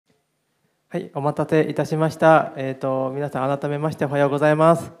はい、お待たせいたしました。皆さん改めましておはようござい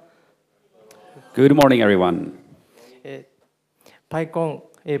ます。Good morning, everyone. PyCon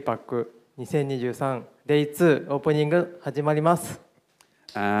APAC 2023 Day2 オープニング始まります。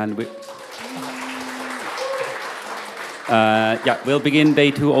And we'll begin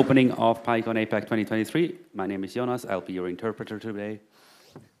Day 2 opening of PyCon APAC 2023. My name is Jonas. I'll be your interpreter today.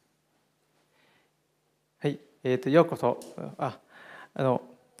 はい、ようこそ。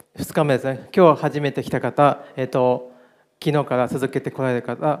2日目ですね。今日初めて来た方、昨日から続けてこられる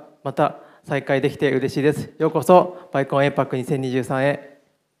方、また再開できて嬉しいです。ようこそ PyCon APAC 2023へ。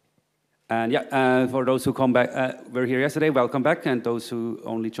And for those who come back, were here yesterday, welcome back. And those who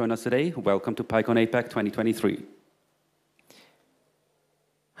only join us today, welcome to PyCon APAC 2023.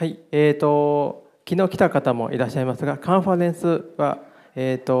 はい、昨日来た方もいらっしゃいますが、カンファレンスは、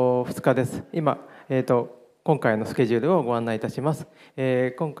2日です。今、今回のスケジュールをご案内いたします。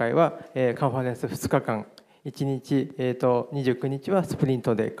今回は、カンファレンス2日間、1日、29日はスプリン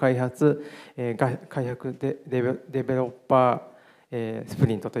トで開発デベロッパー、スプ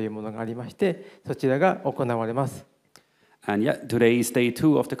リントというものがありまして、そちらが行われます。And today is day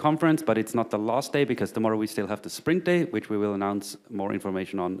 2 of the conference, but it's not the last day because tomorrow we still have the sprint day, which we will announce more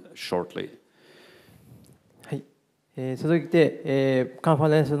information on shortly. はい、続いて、カンファ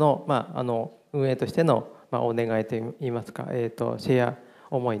レンスの、運営としてのお願いといいますか、シェア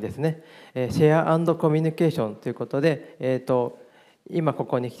思いですね。シェア&コミュニケーションということで、今こ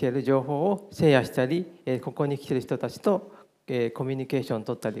こに来ている情報をシェアしたり、ここに来ている人たちとコミュニケーションを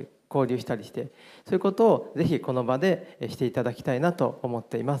取ったり、交流したりして、そういうことをぜひこの場でしていただきたいなと思っ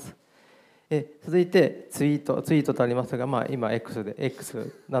ています。続いてツイートとありますが、今 X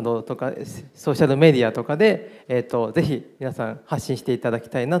などとかソーシャルメディアとかで、ぜひ皆さん発信していただき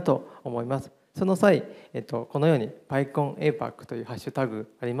たいなと思います。その際、このように PyCon APAC というハッシュタ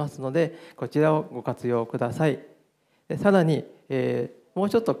グありますので、こちらをご活用ください。さらに、もう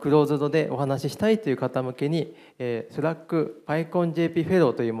ちょっとクローズドでお話ししたいという方向けに、Slack PyConJP フェロ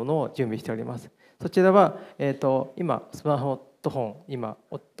ーというものを準備しております。そちらは、今スマホと本、今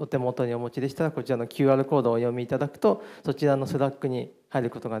お手元にお持ちでしたら、こちらの QR コードをお読みいただくと、そちらの Slack に入る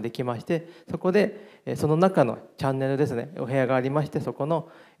ことができまして、そこでその中のチャンネルですね、お部屋がありまして、そこの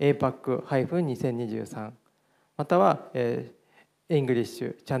APAC-2023 またはイングリッシ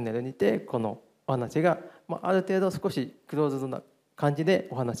ュチャンネルにてこのお話がある程度少しクローズドな感じで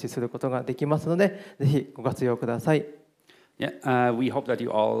お話しすることができますので、ぜひご活用ください。Yeah, we hope that you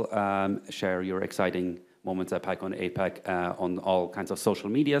all share your exciting moments at PyCon APAC on all kinds of social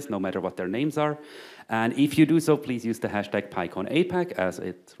medias, no matter what their names are. And if you do so, please use the hashtag PyCon APAC as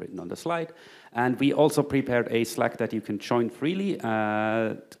it's written on the slide. And we also prepared a Slack that you can join freely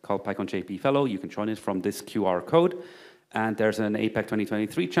called PyCon JP Fellow. You can join it from this QR code. And there's an APAC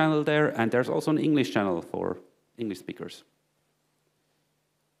 2023 channel there, and there's also an English channel for English speakers.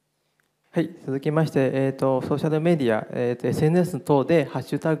 はい、続きまして、ソーシャルメディア、SNS 等でハッ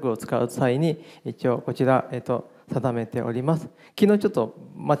シュタグを使う際に一応こちら、定めております。昨日ちょっと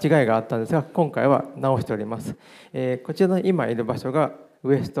間違いがあったんですが、今回は直しております。こちらの今いる場所が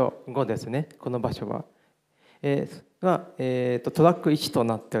ウエスト5ですね。この場所は、トラック1と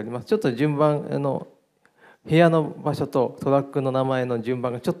なっております。ちょっと順番部屋の場所とトラックの名前の順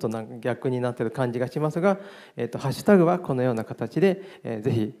番がちょっと逆になっている感じがしますが、ハッシュタグはこのような形で、ぜ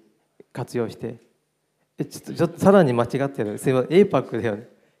ひ活用して、ちょっとさらに間違ってる。すみません、APAC だよね。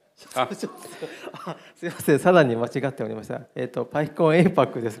すみません、さらに間違っておりました。PyCon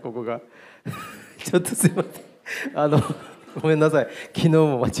APAC です、ここが。ちょっとすみません。ごめんなさい。昨日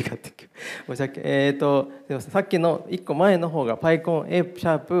も間違って、申し訳すみません。さっきの1個前の方が PyCon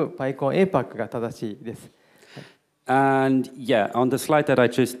APAC が正しいです。And on the slide that I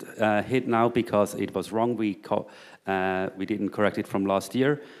just hit now, because it was wrong, we didn't correct it from last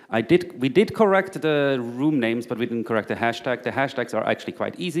year. We did correct the room names, but we didn't correct the hashtag. The hashtags are actually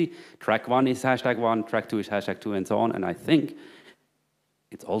quite easy. Track 1 is hashtag 1, track 2 is hashtag 2, and so on. And I think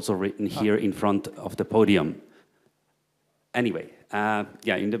it's also written here in front of the podium. Anyway,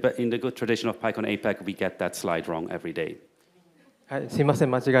 in the good tradition of PyCon APAC, we get that slide wrong every day. はい、すみませ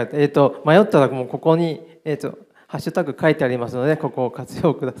ん、間違えた。迷ったらもうここにハッシュタグ書いてありますので、ここを活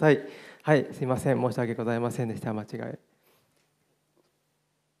用ください。はい、すみません、申し訳ございませんでした、間違い。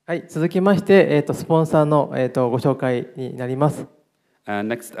はい、続きまして、スポンサーの、ご紹介になります。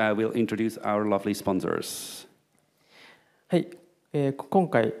Next, we'll introduce our lovely sponsors. はい、今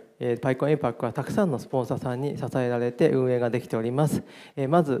回、PyCon APAC はたくさんのスポンサーさんに支えられて運営ができております。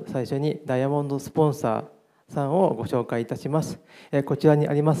まず最初にダイヤモンドスポンサーさんをご紹介いたします。こちらに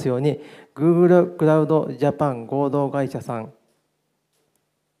ありますように Google クラウドジャパン合同会社さん、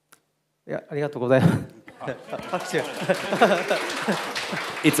いや、ありがとうございます。拍手。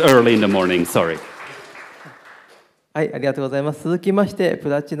It's early in the morning, sorry. はい、ありがとうございます。続きまして、プ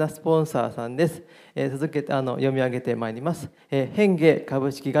ラチナスポンサーさんです。続けて読み上げてまいります。変化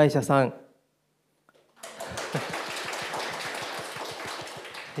株式会社さん。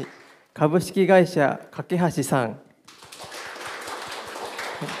株式会社架橋さん。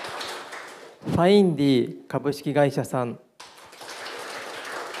ファインディ株式会社さん。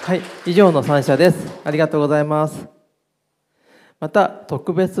はい、以上の3社です。ありがとうございます。また、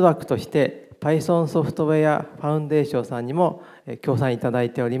特別枠として、Python ソフトウェアファウンデーションさんにも協賛いただ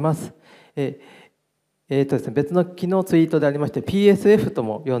いております。ですね、別の昨日ツイートでありまして、PSF と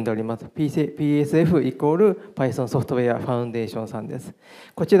も呼んでおります。PSF イコール Python ソフトウェアファウンデーションさんです。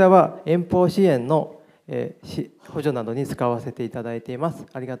こちらは遠方支援の補助などに使わせていただいています。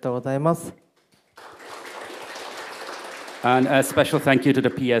ありがとうございます。And a special thank you to the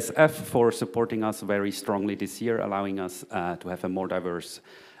PSF for supporting us very strongly this year, allowing us to have a more diverse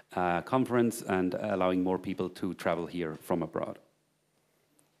conference and allowing more people to travel here from abroad.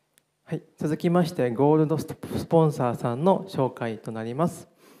 はい、続きましてゴールドスポンサーさんの紹介となります。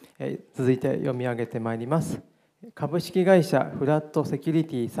続いて読み上げてまいります。株式会社フラットセキュリ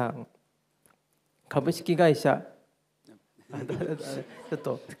ティさん、株式会社ちょっ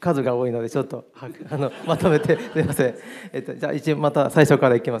と数が多いのでちょっとまとめてすみません。じゃあ一応また最初か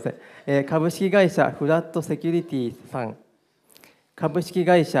らいきますね。株式会社フラットセキュリティさん、株式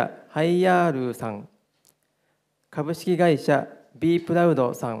会社ハイヤールーさん、株式会社 B プラウ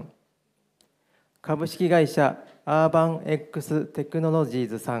ドさん、株式会社アーバン X テクノロジー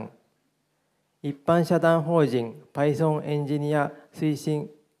ズさん、一般社団法人 Python エンジニア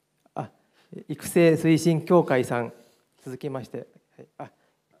育成推進協会さん、続きまして、はい、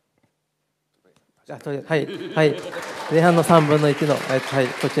前半の3分の1の、はい、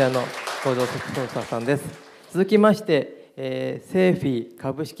こちらの合同スポンサーさんです。続きまして、セーフィー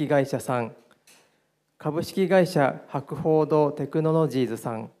株式会社さん、株式会社博報堂テクノロジーズ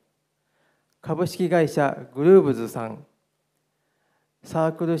さん、株式会社グルーブズさん、サ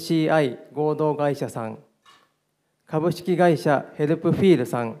ークル CI 合同会社さん、株式会社ヘルプフィール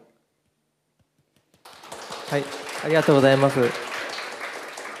さん、はい、ありがとうございます。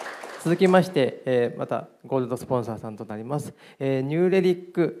続きまして、またゴールドスポンサーさんとなります。ニューレリ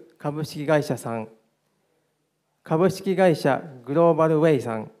ック株式会社さん、株式会社グローバルウェイ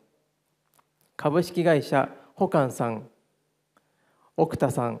さん、株式会社ホカンさん、オク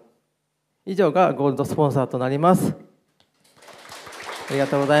タさん、以上がゴールドスポンサーとなります。ありが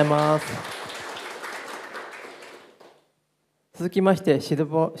とうございます。続きましてシル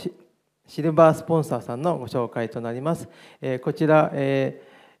バースポンサーさんのご紹介となります。こちら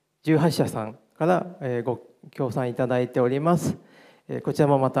18社さんからご協賛いただいております。こちら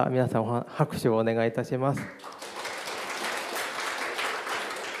もまた皆さん拍手をお願いいたします。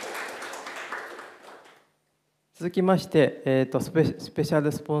続きまして、スペシャ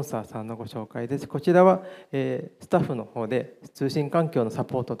ルスポンサーさんのご紹介です。こちらは、スタッフの方で通信環境のサ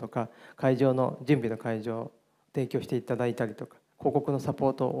ポートとか会場の準備の会場を提供していただいたりとか広告のサポ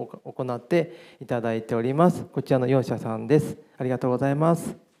ートを行っていただいております。こちらの4社さんです。ありがとうございま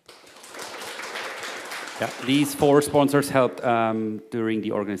す。Yeah, these 4 sponsors helped during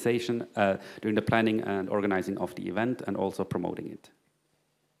the organization, during the planning and organizing of the event, and also promoting it.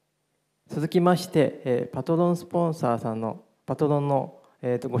 続きまして、パトロンスポンサーさんのパトロンの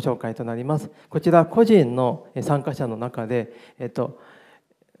ご紹介となります。こちら個人の参加者の中で、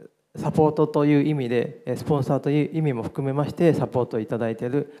サポートという意味でスポンサーという意味も含めましてサポートいただいてい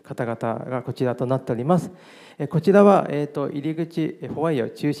る方々がこちらとなっております。こちらは入り口ホワイト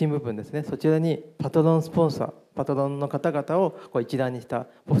中心部分ですね、そちらにパトロンスポンサー、パトロンの方々を一覧にした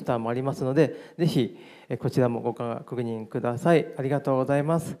ポスターもありますので、ぜひこちらもご確認ください。ありがとうござい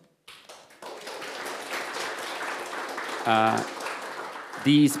ます。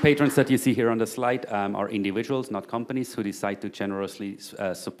These patrons that you see here on the slide are individuals, not companies, who decide to generously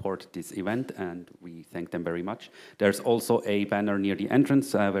support this event, and we thank them very much. There's also a banner near the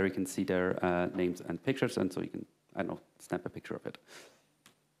entrance where you can see their names and pictures, and so you can, I don't know, snap a picture of it.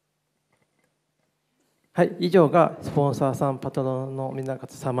 はい、以上がスポンサーさん、パトロンの皆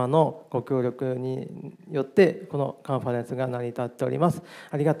様のご協力によってこのカンファレンスが成り立っております。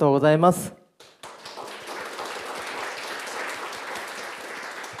ありがとうございます。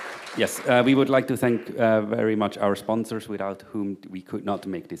Yes, we would like to thank very much our sponsors, without whom we could not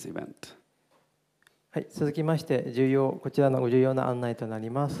make this event. はい、続きましてこちらの重要な案内となり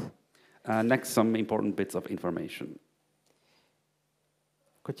ます。Next, some important bits of information.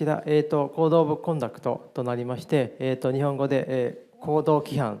 こちら、コードオブコンダクトとなりまして、日本語で、行動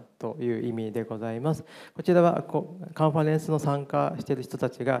規範という意味でございます。こちらはカンファレンスの参加している人た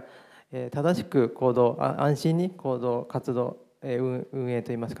ちが正しく安心に行動活動運営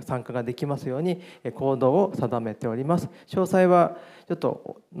といいますか参加ができますように行動を定めております。詳細はちょっ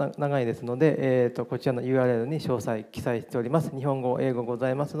と長いですので、こちらの URL に詳細記載しております。日本語、英語ござ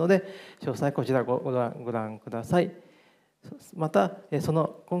いますので、詳細こちらご覧ください。また、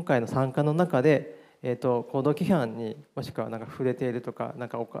今回の参加の中で、行動規範にもしくは触れているとか、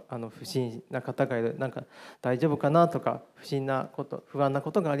不審な方がいる、大丈夫かなとか、不安な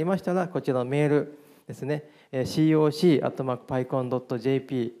ことがありましたら、こちらのメールですね、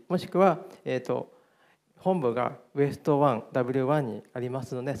coc@pycon.jp もしくは、本部がウエスト1、W1 にありま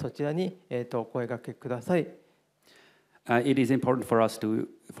すので、そちらに、お声掛けください。It is important for us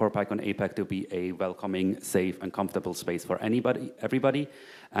for PyCon APAC to be a welcoming, safe, and comfortable space for everybody.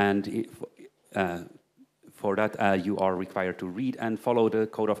 And for that, you are required to read and follow the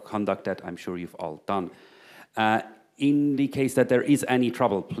code of conduct that I'm sure you've all done. In the case that there is any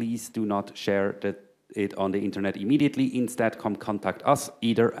trouble, please do not share it on the internet immediately. Instead, come contact us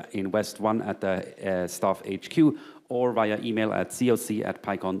either in West 1 at the staff HQ or via email at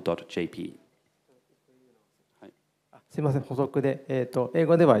coc@pycon.jp. すみません、補足で、英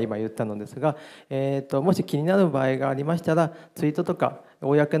語では今言ったのですが、もし気になる場合がありましたら、ツイートとか、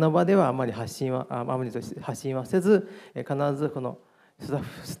公の場ではあまり発信はせず、必ずこのス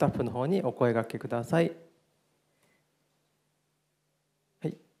タッフの方にお声掛けください。は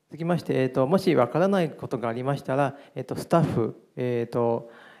い、続きまして、もしわからないことがありましたら、スタッフ、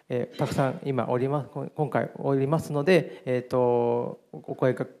たくさん今回おりますので、お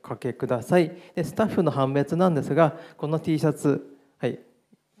声掛けください。でスタッフの判別なんですが、この T シャツ、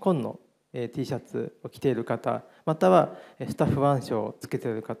紺の T シャツを着ている方、またはスタッフ腕章をつけて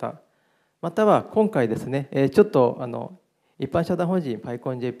いる方、または今回ですね、ちょっと一般社団法人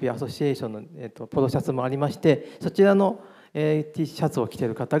PyCon JP アソシエーションのポロシャツもありまして、そちらの T シャツを着てい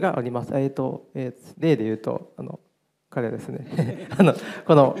る方がおります。例で言うと彼ですね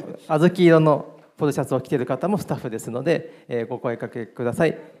この小豆色のポロシャツを着ている方もスタッフですので、ご声掛けくださ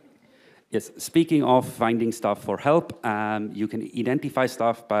い。Yes, speaking of finding staff for help, you can identify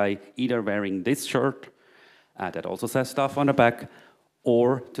staff by either wearing this shirt that also says staff on the back,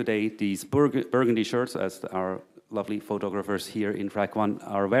 or today these burgundy shirts, as our lovely photographers here in track 1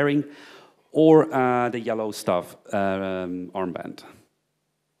 are wearing, or the yellow staff armband.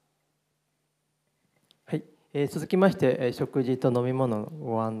 続きまして、食事と飲み物の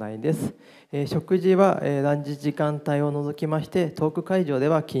ご案内です。食事はランチ時間帯を除きまして、トーク会場で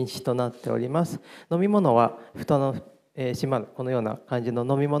は禁止となっております。飲み物は蓋の閉まるこのような感じの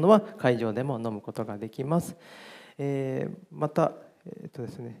飲み物は会場でも飲むことができます。また、で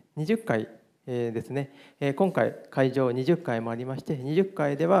すね、20回ですね、今回会場20回もありまして、20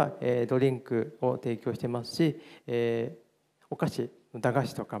回ではドリンクを提供してますし、お菓子、駄菓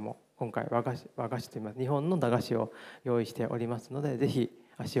子とかも今回和菓子といいます日本の駄菓子を用意しておりますので、ぜひ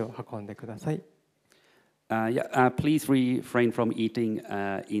足を運んでください。Please refrain from eating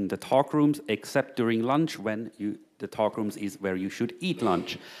in the talk rooms except during lunch when the talk rooms is where you should eat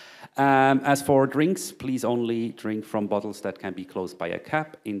lunch. As for drinks, please only drink from bottles that can be closed by a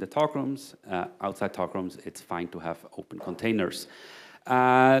cap in the talk rooms. Outside talk rooms, it's fine to have open containers.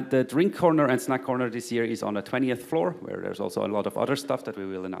 The drink corner and snack corner this year is on the 20th floor, where there's also a lot of other stuff that we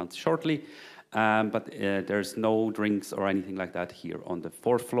will announce shortly. But there's no drinks or anything like that here on the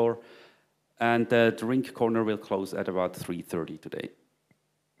 4th floor. And the drink corner will close at about 3:30 today.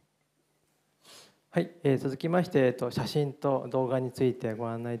 はい、続きまして、写真と動画についてご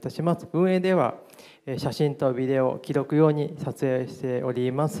案内いたします。運営では写真とビデオを記録用に撮影してお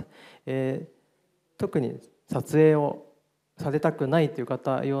ります。特に撮影をされたくないという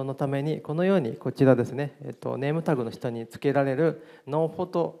方用のために、このようにこちらですね、ネームタグの下に付けられるノーフォ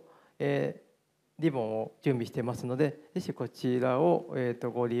ト、リボンを準備していますので、ぜひこちらを、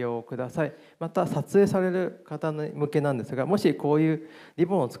ご利用ください。また撮影される方向けなんですが、もしこういうリ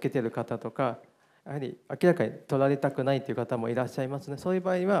ボンをつけている方とか、やはり明らかに撮られたくないという方もいらっしゃいますので、そういう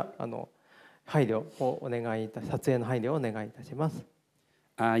場合は配慮をお願い撮影の配慮をお願いいたします。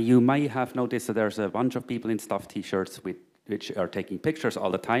You may have noticed that there's a bunch of people in staff T-shirts which are taking pictures all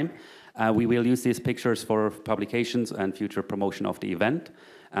the time. We will use these pictures for publications and future promotion of the event.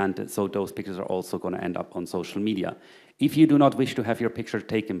 And so those pictures are also going to end up on social media. If you do not wish to have your picture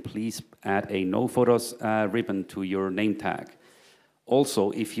taken, please add a no photos ribbon to your name tag.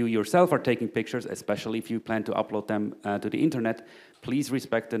 Also, if you yourself are taking pictures, especially if you plan to upload them to the internet, please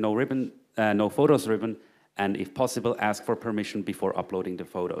respect the no photos ribbon, and if possible, ask for permission before uploading the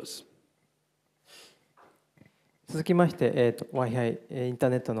photos. 続きまして、Wi-Fi、インター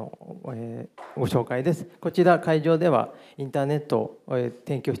ネットの、ご紹介です。こちら会場ではインターネットを、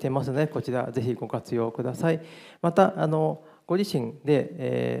提供していますので、こちらぜひご活用ください。またご自身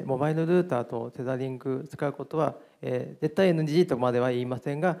で、モバイルルーターとテザリング使うことは、絶対 NG とまでは言いま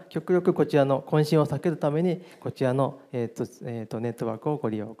せんが、極力こちらの混信を避けるためにこちらの、ネットワークをご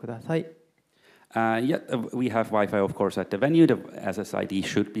利用ください。Yeah, we have Wi-Fi, of course, at the venue. The SSID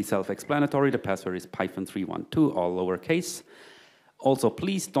should be self-explanatory. The password is Python312, all lowercase. Also,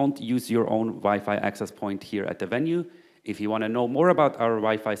 please don't use your own Wi-Fi access point here at the venue. If you want to know more about our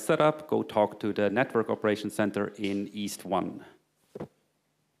Wi-Fi setup, go talk to the Network Operations Center in East 1.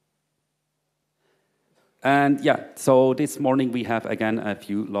 And yeah, so this morning we have again a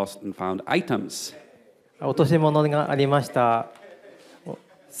few lost and found items. 落とし物がありました。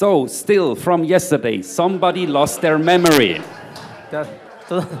So, still from yesterday, somebody lost their memory.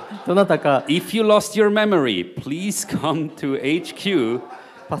 どなたか If you lost your memory, please come to HQ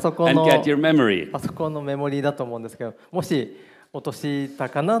パソコン and の get your memory. パソコンのメモリーだと思うんですけど、もし落とした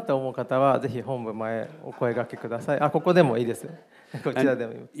かなと思う方はぜひ本部前お声掛けください。ここでもいいです。こちらで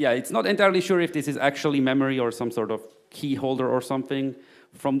もいい。Yeah, it's not entirely sure if this is actually memory or some sort of key holder or something.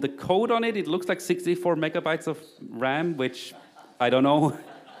 From the code on it, it looks like 64 megabytes of RAM, which I don't know,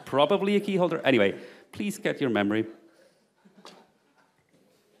 probably a key holder. Anyway, please get your memory.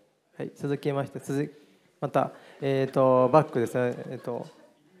 はい、続きましてまた、バッグですね、ト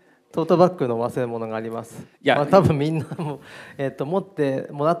ートバッグの忘れ物があります。多分みんなも、持って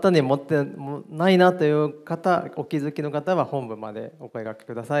もらったのに持ってないなという方、お気づきの方は本部までお声掛け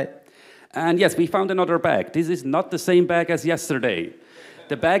ください。And yes, we found another bag. This is not the same bag as yesterday.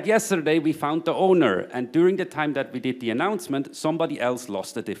 The bag yesterday, we found the owner, and during the time that we did the announcement, somebody else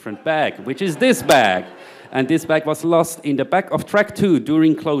lost a different bag, which is this bag. And this bag was lost in the back of track 2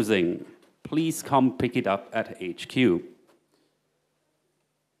 during closing. Please come pick it up at HQ.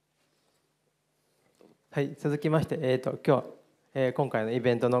 はい、続きまして、今回のイ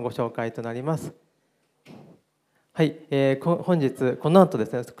ベントのご紹介となります。はい、本日この後で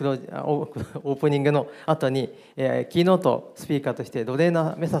すね、オープニングの後に、キーノートスピーカーとしてロレー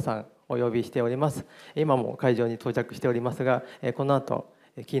ナ・メサさんをお呼びしております。今も会場に到着しておりますが、この後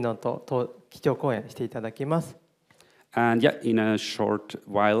キーノート基調講演していただきます。And yeah, in a short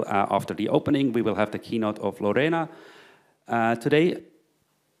while after the opening, we will have the keynote of Lorena. Today.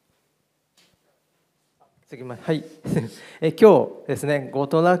 はい、今日ですね、5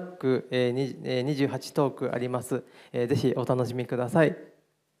トラック、28トークあります。ぜひお楽しみください。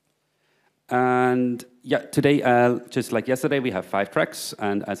And yeah, today, just like yesterday, we have 5 tracks.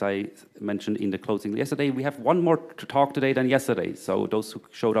 And as I mentioned in the closing yesterday, we have one more talk today than yesterday. So those who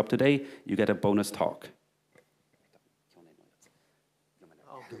showed up today, you get a bonus talk.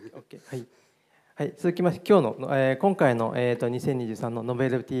 はい、続きまして今回の、2023のノベ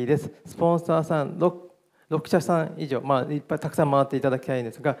ルティです。スポンサーさん6社さん以上、いっぱいたくさん回っていただきたいん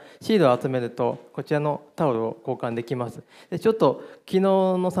ですが、シールを集めるとこちらのタオルを交換できます。でちょっと昨日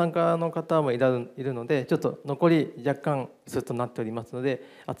の参加の方もいるので、ちょっと残り若干数となっておりますので、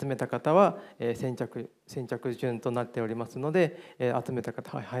集めた方は先着順となっておりますので、集めた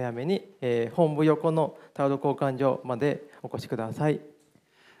方は早めに本部横のタオル交換所までお越しください。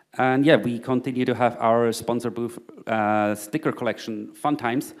And yeah, we continue to have our sponsor booth sticker collection fun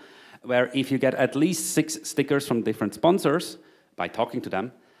times, where if you get at least 6 stickers from different sponsors by talking to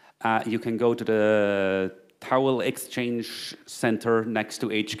them, you can go to the towel exchange center next to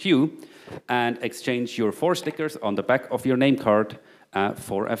HQ and exchange your 4 stickers on the back of your name card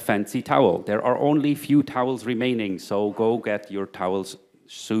for a fancy towel. There are only few towels remaining, so go get your towels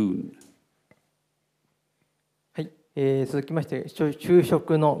soon. 続きまして昼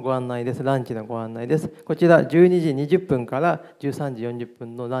食のご案内です。ランチのご案内です。こちら12時20分から13時40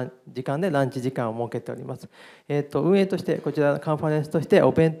分の時間でランチ時間を設けております。運営としてこちらカンファレンスとして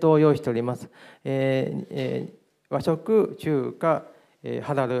お弁当を用意しております。和食、中華、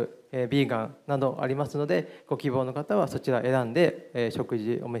ハラル、ビーガンなどありますので、ご希望の方はそちら選んで食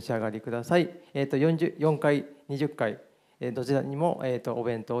事お召し上がりください。4回、20回どちらにもお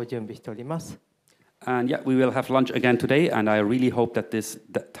弁当を準備しております。And yeah, we will have lunch again today, and I really hope that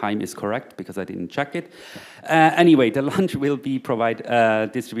that time is correct because I didn't check it. Anyway, the lunch will be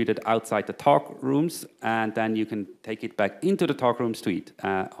distributed outside the talk rooms, and then you can take it back into the talk rooms to eat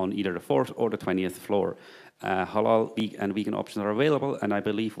on either the 4th or the 20th floor. Halal and vegan options are available, and I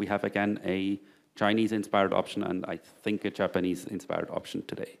believe we have again a Chinese-inspired option, and I think a Japanese-inspired option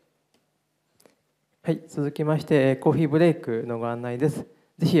today. はい、続きましてコーヒーブレイクのご案内です。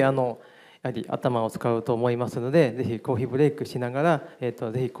ぜひやはり頭を使うと思いますので、ぜひコーヒーブレイクしながら、ぜ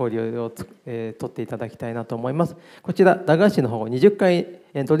ひ交流を取っていただきたいなと思います。こちら、駄菓子の方20回、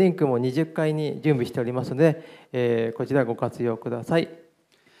ドリンクも20回に準備しておりますので、こちらご活用ください。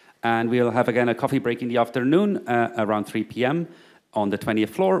And we'll have again a coffee break in the afternoon around 3 p.m. on the 20th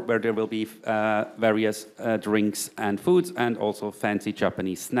floor, where there will be various drinks and foods and also fancy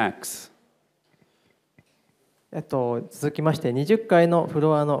Japanese snacks. 続きまして20階のフ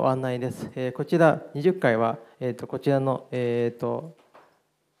ロアの案内です。こちら20階は、こちらの、セ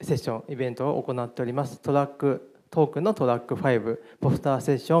ッションイベントを行っております。トークのトラック5、ポスター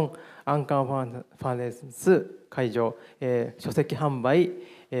セッション、アンカンファレンス会場、書籍販売、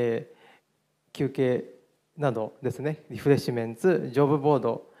休憩などですね、リフレッシュメンツ、ジョブボー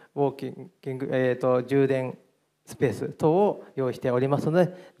ド、ウォーキング、充電スペース等を用意しておりますの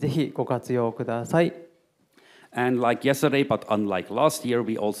で、ぜひご活用ください。And like yesterday, but unlike last year,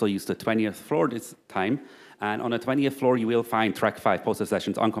 we also used the 20th floor this time. And on the 20th floor, you will find track 5, poster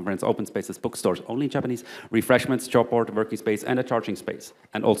sessions, on-conference, open spaces, bookstores, only in Japanese, refreshments, job board, working space, and a charging space.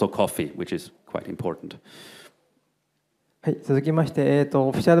 And also coffee, which is quite important. はい、続きまして、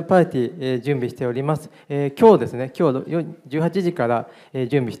オフィシャルパーティー、準備しております。今日ですね、今日18時から、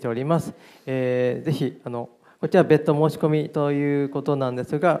準備しております。ぜひこちら別途申し込みということなんで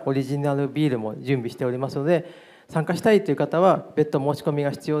すが、オリジナルビールも準備しておりますので、参加したいという方は別途申し込みが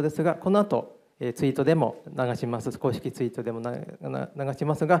必要ですが、この後ツイートでも流します。公式ツイートでも流し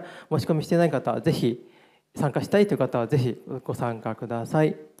ますが、申し込みしていない方はぜひ、参加したいという方はぜひご参加くださ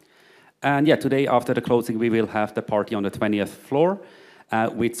い。And yeah, today after the closing, we will have the party on the 20th floor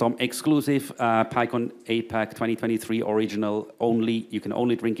with some exclusive PyCon APAC 2023 original only, you can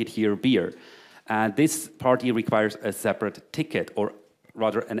only drink it here, beer. This party requires a separate ticket, or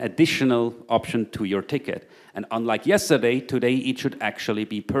rather an additional option to your ticket. And unlike yesterday, today it should actually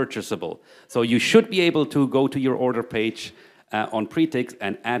be purchasable. So you should be able to go to your order page on Pretix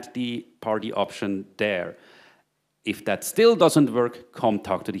and add the party option there. If that still doesn't work, come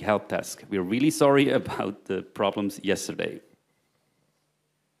talk to the help desk. We're really sorry about the problems yesterday.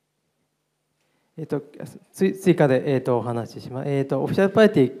 追加で、お話しします。オフィシャルパー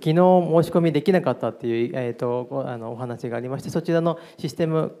ティー、昨日申し込みできなかったという、お話がありまして、そちらのシステ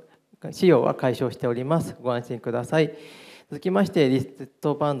ム仕様は解消しております。ご安心ください。続きまして、リス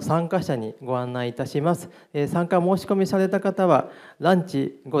トバンド参加者にご案内いたします。参加申し込みされた方は、ラン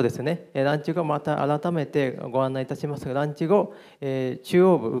チ後ですね、ランチ後また改めてご案内いたしますが、ランチ後、中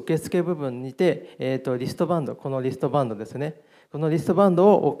央部受付部分にて、リストバンド、このリストバンドですね、このリストバンド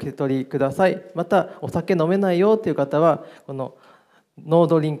をお受け取りください。また、お酒飲めないよという方は、このノー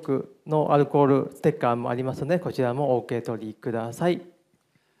ドリンクのアルコールステッカーもありますので、こちらもお受け取りください。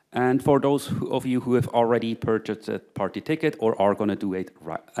And for those of you who have already purchased a party ticket or are going to do it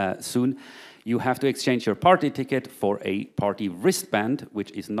soon, you have to exchange your party ticket for a party wristband,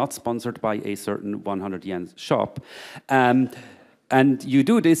 which is not sponsored by a certain 100 yen shop. And you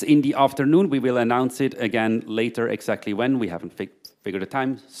do this in the afternoon. We will announce it again later exactly when. We haven't figured the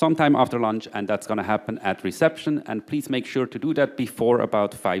time. Sometime after lunch, and that's going to happen at reception. And please make sure to do that before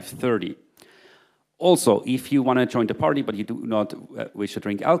about 5:30. Also, if you want to join the party but you do not wish to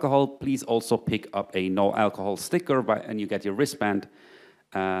drink alcohol, please also pick up a no alcohol sticker and you get your wristband.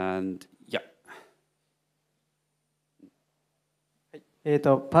 And yeah.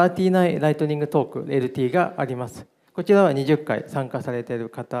 パーティー内ライトニングトーク LT があります。こちらは20回参加されている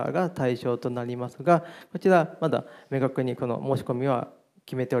方が対象となりますが、こちらまだ明確にこの申し込みは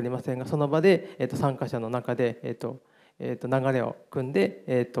決めておりませんが、その場で、参加者の中で、流れを組ん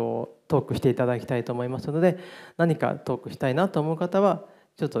で、トークしていただきたいと思いますので、何かトークしたいなと思う方は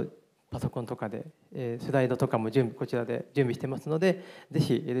ちょっとパソコンとかで、スライドとかもこちらで準備してますので、ぜ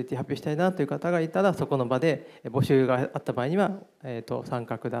ひ LT 発表したいなという方がいたら、そこの場で募集があった場合には、参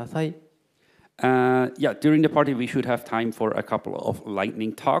加ください。Yeah, during the party we should have time for a couple of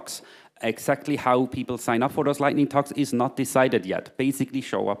lightning talks. Exactly how people sign up for those lightning talks is not decided yet. Basically,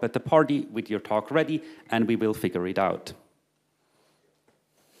 show up at the party with your talk ready, and we will figure it out.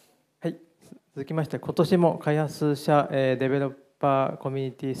 はい、続きまして、今年も開発者デベロッパーコミュ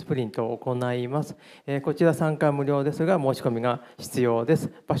ニティスプリントを行います。こちら参加無料ですが、申し込みが必要で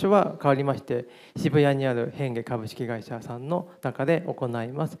す。場所は変わりまして、渋谷にある変化株式会社さんの中で行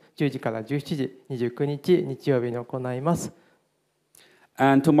います。10時から17時、29日日曜日に行います。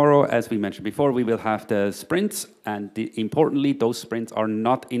And tomorrow, as we mentioned before, we will have the sprints. And importantly, those sprints are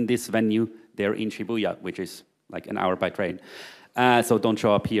not in this venue. They're in Shibuya, which is like an hour by train. So don't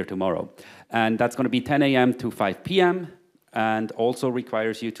show up here tomorrow. And that's going to be 10 a.m. to 5 p.m. and also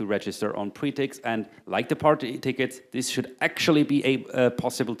requires you to register on pre-tics. And like the party tickets, this should actually be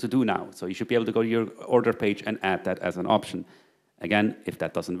possible to do now. So you should be able to go to your order page and add that as an option. Again, if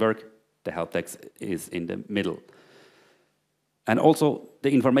that doesn't work, the help desk is in the middle. And also, the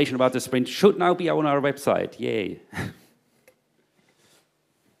information about the sprint should now be on our website. Yay!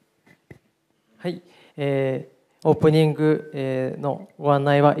 はい、オープニングのご案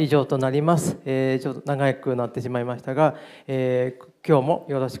内は以上となります。ちょっと長くなってしまいましたが、今日も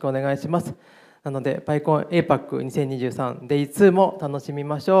よろしくお願いします。なので、PyCon APAC 2023 Day2 も楽しみ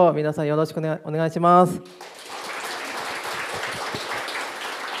ましょう。皆さんよろしくお願いします。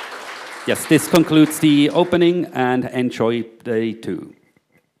Yes, this concludes the opening and enjoy Day2.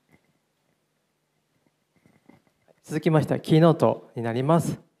 続きましてはキーノートになりま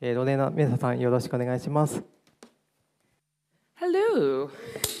す。ロレーナメサさんよろしくお願いします。Hello.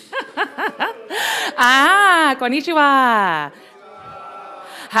 こんにちは.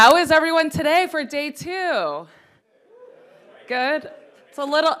 How is everyone today for day 2? Good. It's a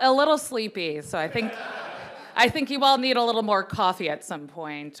little sleepy, so I think you all need a little more coffee at some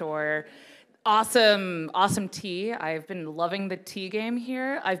point or awesome tea. I've been loving the tea game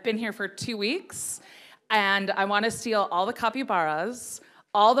here. I've been here for 2 weeks, and I want to steal all the capybaras,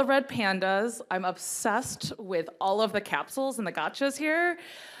 all the red pandas. I'm obsessed with all of the capsules and the gachas here.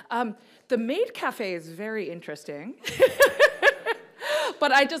 The maid cafe is very interesting.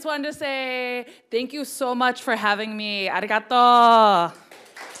 But I just wanted to say thank you so much for having me. Arigato.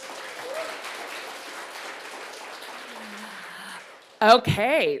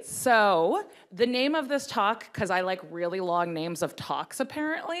 Okay, so the name of this talk, because I like really long names of talks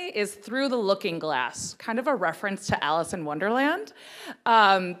apparently, is Through the Looking Glass, kind of a reference to Alice in Wonderland.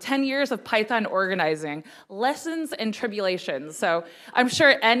 10 years of Python organizing, lessons and tribulations. So I'm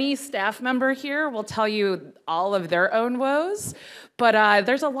sure any staff member here will tell you all of their own woes, but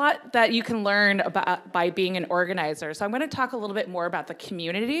there's a lot that you can learn about by being an organizer. So I'm going to talk a little bit more about the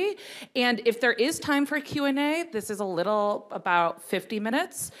community, and if there is time for Q&A, this is a little about 50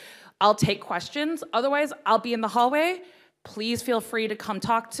 minutes. I'll take questions. Otherwise, I'll be in the hallway. Please feel free to come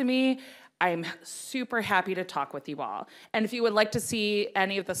talk to me. I'm super happy to talk with you all. And if you would like to see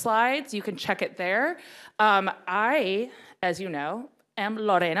any of the slides, you can check it there. I, as you know, am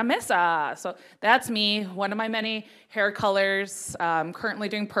Lorena Mesa. So that's me, one of my many hair colors. Currently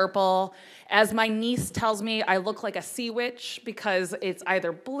doing purple. As my niece tells me, I look like a sea witch because it's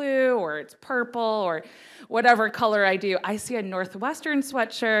either blue or it's purple or whatever color I do. I see a Northwestern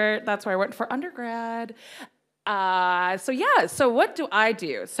sweatshirt. That's where I went for undergrad. So what do I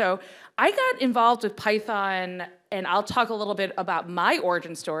do? So I got involved with Python, and I'll talk a little bit about my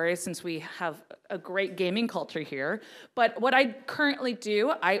origin story since we have a great gaming culture here. But what I currently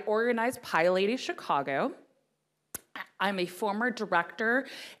do, I organize PyLady Chicago. I'm a former director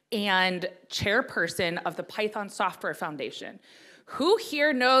and chairperson of the Python Software Foundation. Who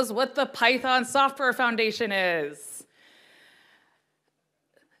here knows what the Python Software Foundation is?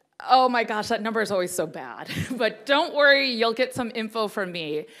 Oh my gosh, that number is always so bad. But don't worry, you'll get some info from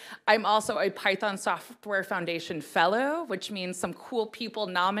me. I'm also a Python Software Foundation Fellow, which means some cool people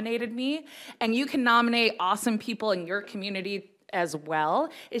nominated me. And you can nominate awesome people in your community as well.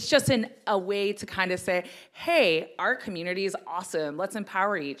 It's just a way to kind of say, hey, our community is awesome. Let's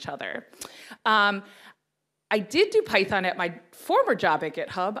empower each other. I did do Python at my former job at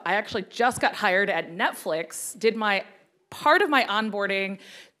GitHub. I actually just got hired at Netflix, did my part of my onboarding,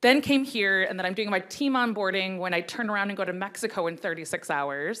 then came here, and then I'm doing my team onboarding when I turn around and go to Mexico in 36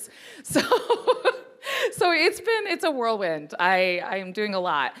 hours. So it's a whirlwind. I am doing a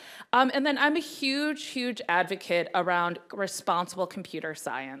lot. And then I'm a huge advocate around responsible computer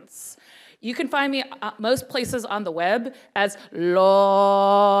science. You can find me most places on the web as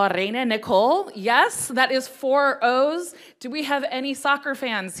Lorena Nicole. Yes, that is 4 O's. Do we have any soccer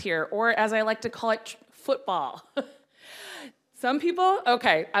fans here? Or as I like to call it, football. Some people?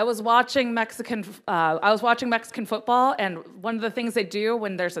 Okay, I was watching Mexican football, and one of the things they do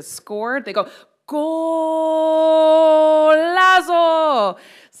when there's a score, they go, golazo!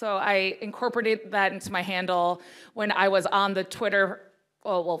 So I incorporated that into my handle when I was on the Twitter,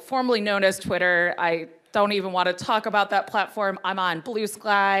 well, formerly known as Twitter. I don't even want to talk about that platform. I'm on Blue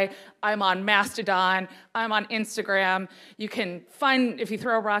Sky, I'm on Mastodon, I'm on Instagram. You can find, if you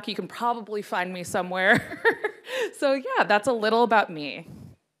throw a rock, you can probably find me somewhere. So yeah, that's a little about me.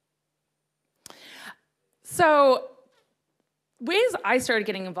 So ways I started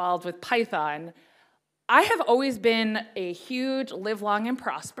getting involved with Python, I have always been a huge live long and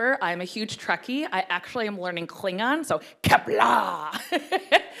prosper. I'm a huge Trekkie. I actually am learning Klingon, so Kepla.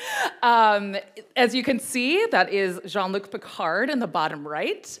 As you can see, that is Jean-Luc Picard in the bottom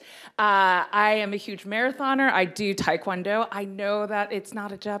right. I am a huge marathoner. I do Taekwondo. I know that it's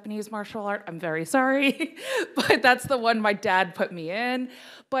not a Japanese martial art. I'm very sorry, but that's the one my dad put me in.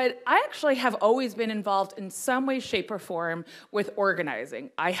 But I actually have always been involved in some way, shape, or form with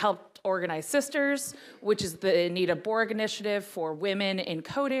organizing. I helped organize Sisters, which is the Anita Borg initiative for women in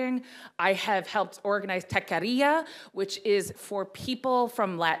coding. I have helped organize Tequeria, which is for people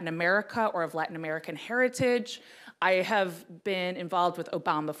from Latin America or of Latin American heritage. I have been involved with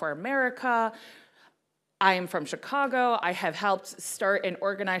Obama for America. I am from Chicago. I have helped start and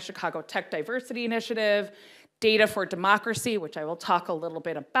organize Chicago Tech Diversity Initiative, Data for Democracy, which I will talk a little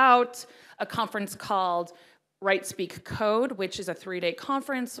bit about, a conference called Write, Speak, Code, which is a 3-day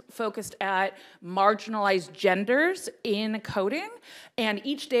conference focused at marginalized genders in coding. And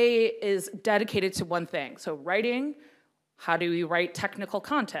each day is dedicated to one thing. So writing, how do we write technical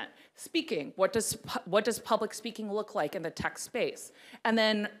content? Speaking, what does public speaking look like in the tech space? And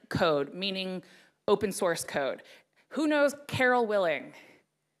then code, meaning open source code. Who knows Carol Willing?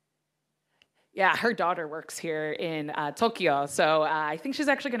 Yeah, her daughter works here in Tokyo, so I think she's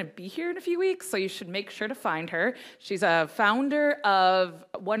actually going to be here in a few weeks, so you should make sure to find her. She's a founder of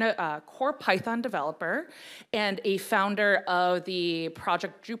core Python developer and a founder of the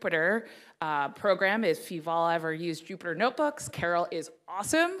Project Jupyter program. If you've all ever used Jupyter Notebooks, Carol is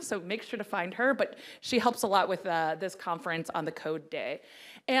awesome, so make sure to find her, but she helps a lot with this conference on the Code Day.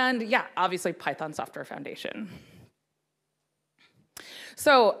 And yeah, obviously Python Software Foundation.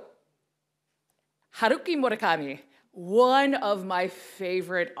 So, Haruki Murakami, one of my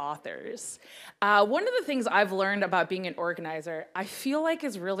favorite authors. One of the things I've learned about being an organizer, I feel like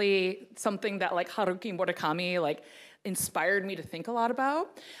is really something that like Haruki Murakami like inspired me to think a lot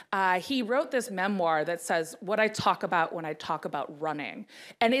about. He wrote this memoir that says what I talk about when I talk about running.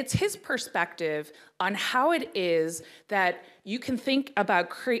 And it's his perspective on how it is that you can think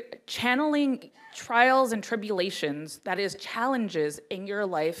about channeling trials and tribulations, that is challenges in your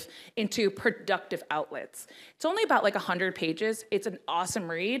life, into productive outlets. It's only about like 100 pages. It's an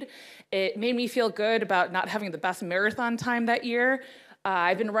awesome read. It made me feel good about not having the best marathon time that year.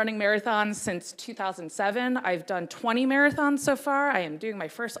 I've been running marathons since 2007. I've done 20 marathons so far. I am doing my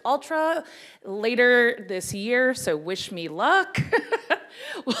first ultra later this year, so wish me luck.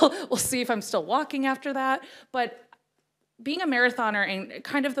 We'll see if I'm still walking after that. But being a marathoner and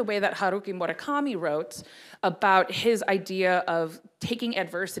kind of the way that Haruki Murakami wrote about his idea of taking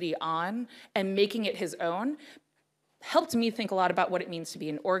adversity on and making it his own helped me think a lot about what it means to be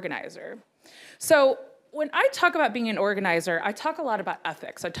an organizer. So when I talk about being an organizer, I talk a lot about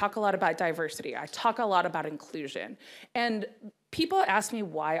ethics. I talk a lot about diversity. I talk a lot about inclusion. And people ask me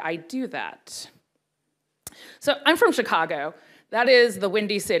why I do that. So I'm from Chicago. That is the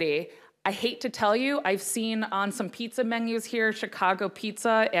Windy City. I hate to tell you, I've seen on some pizza menus here, Chicago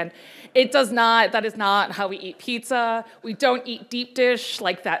pizza, and that is not how we eat pizza. We don't eat deep dish,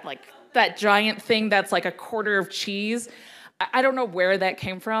 like that giant thing that's like a quarter of cheese. I don't know where that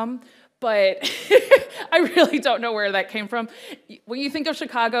came from, but I really don't know where that came from. When you think of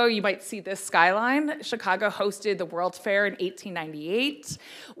Chicago, you might see this skyline. Chicago hosted the World's Fair in 1898.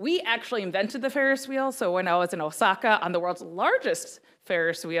 We actually invented the Ferris wheel, so when I was in Osaka on the world's largest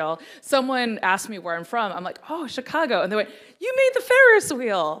Ferris wheel, someone asked me where I'm from. I'm like, oh, Chicago. And they went, you made the Ferris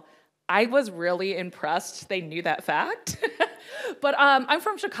wheel. I was really impressed they knew that fact. But I'm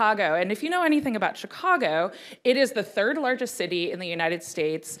from Chicago, and if you know anything about Chicago, it is the 3rd largest city in the United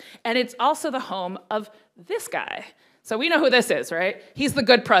States, and it's also the home of this guy. So we know who this is, right? He's the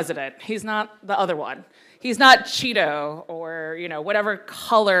good president. He's not the other one. He's not Cheeto or, you know, whatever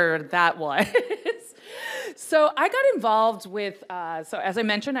color that was. So I got involved with, so as I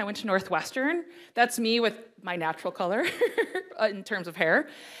mentioned, I went to Northwestern. That's me with my natural color in terms of hair.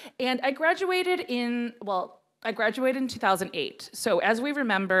 And I graduated in 2008. So as we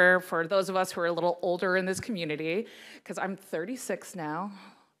remember, for those of us who are a little older in this community, because I'm 36 now,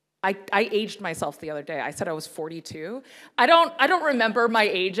 I aged myself the other day. I said I was 42. I don't remember my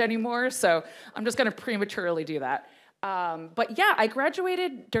age anymore, so I'm just gonna prematurely do that. But yeah, I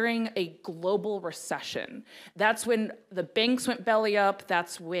graduated during a global recession. That's when the banks went belly up.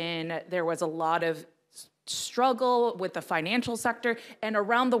 That's when there was a lot of struggle with the financial sector, and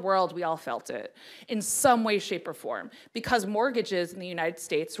around the world, we all felt it in some way, shape, or form, because mortgages in the United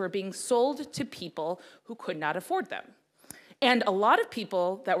States were being sold to people who could not afford them. And a lot of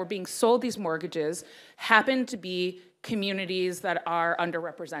people that were being sold these mortgages happened to be communities that are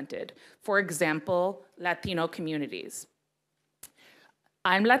underrepresented. For example, Latino communities.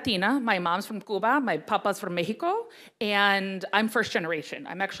 I'm Latina, my mom's from Cuba, my papa's from Mexico, and I'm first generation.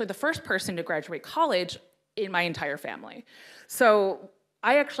 I'm actually the first person to graduate college in my entire family. So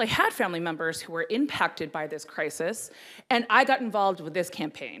I actually had family members who were impacted by this crisis, and I got involved with this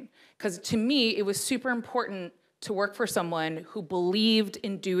campaign, because to me, it was super important to work for someone who believed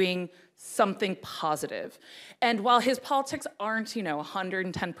in doing something positive. And while his politics aren't,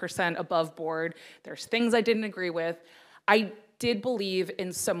 110% above board, there's things I didn't agree with, I did believe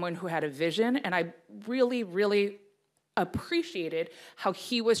in someone who had a vision, and I really, really appreciated how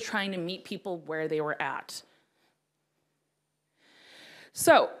he was trying to meet people where they were at.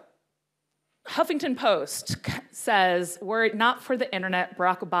 So, Huffington Post says, were it not for the internet,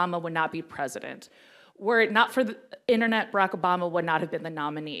 Barack Obama would not be president. Were it not for the internet, Barack Obama would not have been the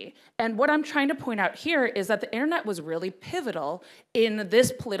nominee. And what I'm trying to point out here is that the internet was really pivotal in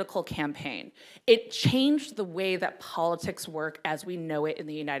this political campaign. It changed the way that politics work as we know it in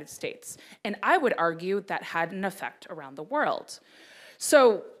the United States. And I would argue that had an effect around the world.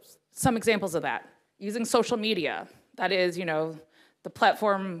 So some examples of that. Using social media, that is, the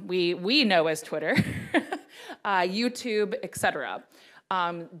platform we know as Twitter, YouTube, etc.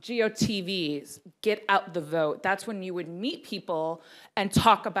 GOTVs, get out the vote. That's when you would meet people and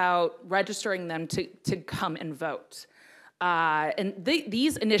talk about registering them to come and vote.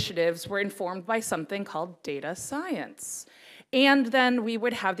 These initiatives were informed by something called data science. And then we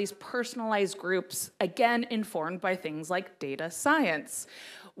would have these personalized groups, again informed by things like data science,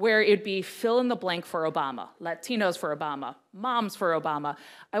 where it'd be fill in the blank for Obama, Latinos for Obama, moms for Obama.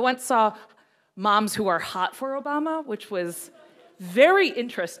 I once saw moms who are hot for Obama, which was very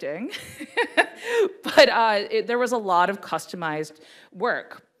interesting, but there was a lot of customized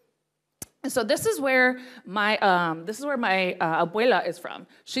work. So this is where my abuela is from.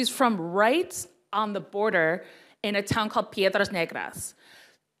 She's from right on the border in a town called Piedras Negras.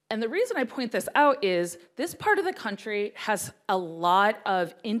 And the reason I point this out is this part of the country has a lot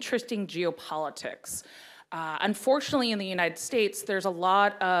of interesting geopolitics. Unfortunately, in the United States, there's a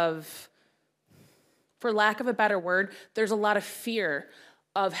lot of, for lack of a better word, there's a lot of fear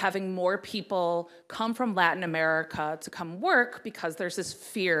of having more people come from Latin America to come work because there's this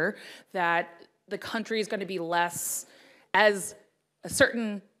fear that the country is going to be less, as a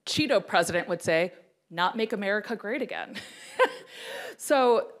certain Cheeto president would say, not make America great again.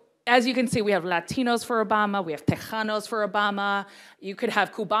 So as you can see, we have Latinos for Obama, we have Tejanos for Obama, you could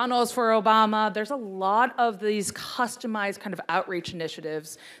have Cubanos for Obama. There's a lot of these customized kind of outreach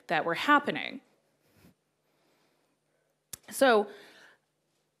initiatives that were happening. So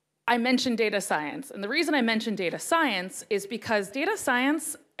I mentioned data science, and the reason I mentioned data science is because data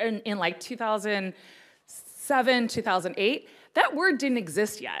science in like 2007, 2008, that word didn't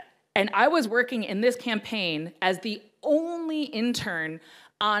exist yet. And I was working in this campaign as the only intern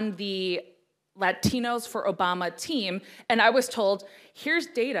on the Latinos for Obama team, and I was told, here's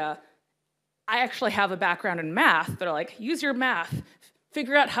data. I actually have a background in math. They're like, use your math.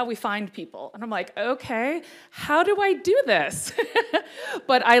 Figure out how we find people. And I'm like, okay, how do I do this?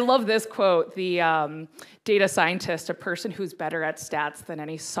 But I love this quote, the data scientist, a person who's better at stats than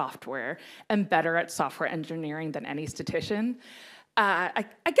any software and better at software engineering than any statistician. I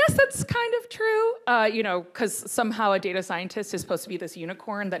guess that's kind of true, because somehow a data scientist is supposed to be this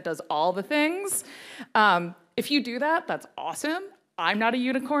unicorn that does all the things. If you do that, that's awesome. I'm not a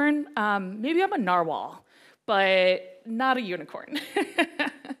unicorn. Maybe I'm a narwhal, but not a unicorn.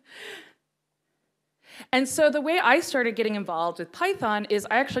 And so the way I started getting involved with Python is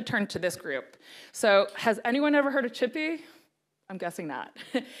I actually turned to this group. So has anyone ever heard of Chippy? I'm guessing not.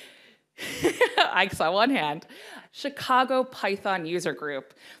 I saw one hand. Chicago Python user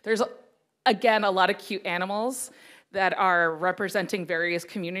group. There's, again, a lot of cute animals that are representing various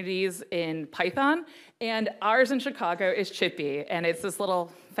communities in Python, and ours in Chicago is Chippy, and it's this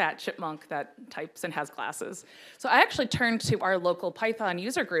little fat chipmunk that types and has glasses. So I actually turned to our local Python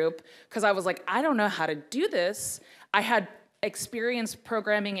user group because I was like, I don't know how to do this. I had experience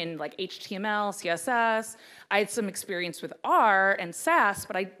programming in like HTML, CSS. I had some experience with R and SAS,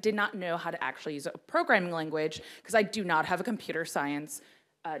 but I did not know how to actually use a programming language because I do not have a computer science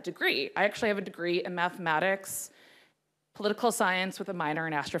degree. I actually have a degree in mathematics, political science with a minor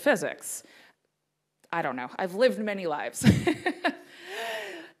in astrophysics. I don't know, I've lived many lives.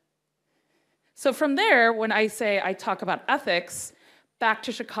 So from there, when I say I talk about ethics, back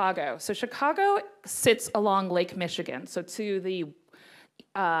to Chicago. So Chicago sits along Lake Michigan. So to the,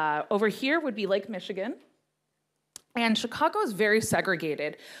 over here would be Lake Michigan. And Chicago is very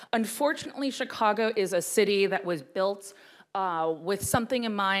segregated. Unfortunately, Chicago is a city that was built with something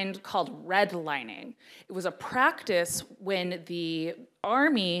in mind called redlining. It was a practice when the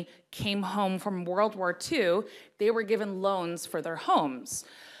Army came home from World War II, they were given loans for their homes.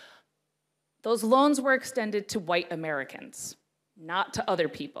 Those loans were extended to white Americans, not to other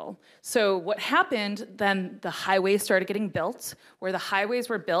people. So what happened, then the highways started getting built. Where the highways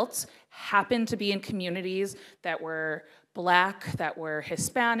were built happened to be in communities that were Black, that were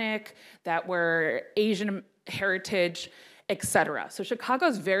Hispanic, that were Asian heritage, etc. So Chicago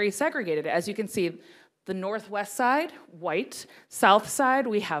is very segregated. As you can see, the northwest side, white. South side,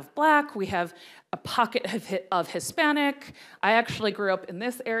 we have Black. We have a pocket of Hispanic. I actually grew up in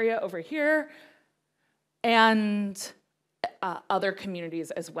this area over here. And other communities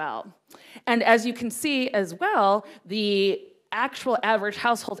as well. And as you can see as well, the actual average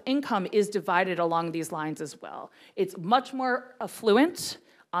household income is divided along these lines as well. It's much more affluent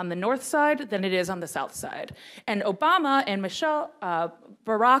on the north side than it is on the south side. And Barack and Michelle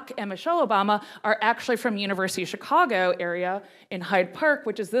Obama are actually from University of Chicago area in Hyde Park,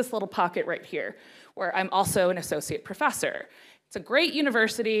 which is this little pocket right here, where I'm also an associate professor. It's a great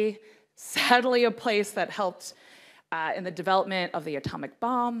university, sadly a place that helped in the development of the atomic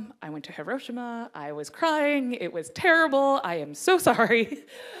bomb. I went to Hiroshima, I was crying, it was terrible, I am so sorry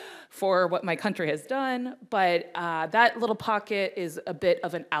for what my country has done, but that little pocket is a bit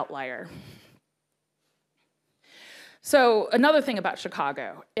of an outlier. So another thing about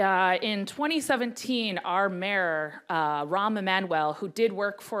Chicago, in 2017, our mayor, Rahm Emanuel, who did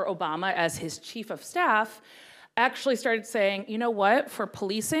work for Obama as his chief of staff, actually started saying, you know what, for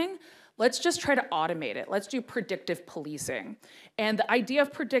policing, let's just try to automate it. Let's do predictive policing. And the idea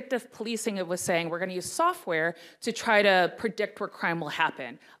of predictive policing, it was saying we're gonna use software to try to predict where crime will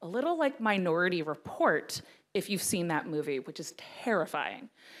happen. A little like Minority Report, if you've seen that movie, which is terrifying.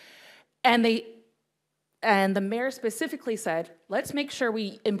 And the mayor specifically said, let's make sure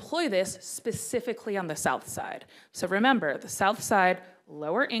we employ this specifically on the south side. So remember, the south side,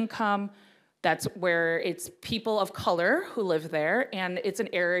 lower income, that's where it's people of color who live there, and it's an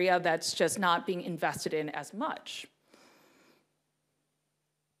area that's just not being invested in as much.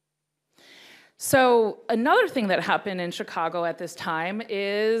 So another thing that happened in Chicago at this time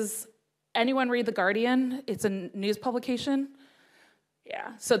is, anyone read The Guardian? It's a news publication.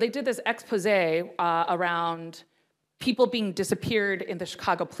 Yeah, so they did this expose around people being disappeared in the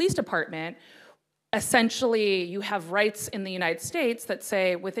Chicago Police Department. Essentially, you have rights in the United States that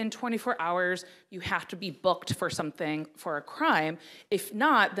say within 24 hours, you have to be booked for something, for a crime. If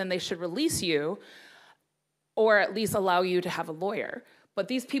not, then they should release you or at least allow you to have a lawyer. But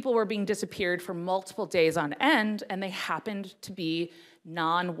these people were being disappeared for multiple days on end, and they happened to be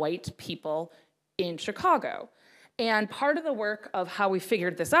non-white people in Chicago. And part of the work of how we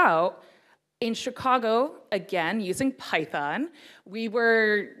figured this out, in Chicago, again, using Python, we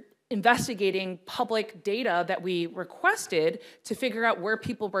were investigating public data that we requested to figure out where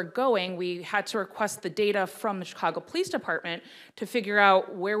people were going. We had to request the data from the Chicago Police Department to figure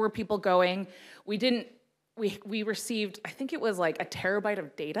out where were people going. We received, I think it was like a terabyte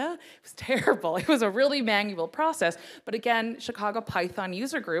of data. It was terrible. It was a really manual process. But again, Chicago Python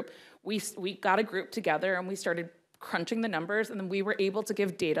user group, we got a group together and we started crunching the numbers, and then we were able to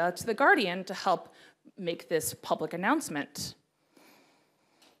give data to The Guardian to help make this public announcement.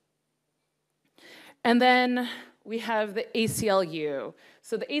 And then we have the ACLU.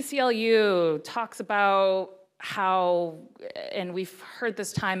 So the ACLU talks about how, and we've heard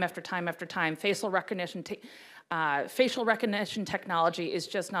this time after time after time, facial recognition technology is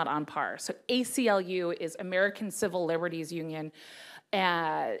just not on par. So ACLU is American Civil Liberties Union.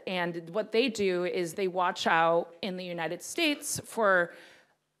 And what they do is they watch out in the United States for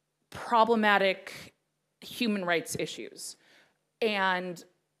problematic human rights issues. And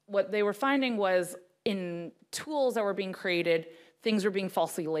what they were finding was in tools that were being created, things were being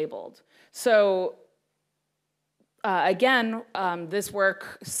falsely labeled. So again, this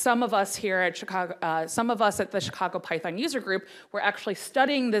work, some of us here at Chicago, some of us at the Chicago Python user group were actually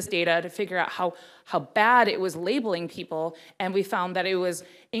studying this data to figure out how bad it was labeling people, and we found that it was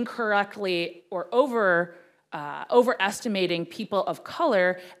incorrectly or overestimating people of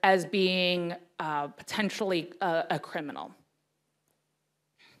color as being potentially a criminal.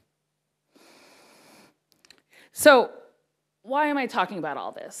 So why am I talking about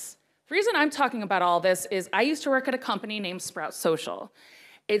all this? The reason I'm talking about all this is I used to work at a company named Sprout Social.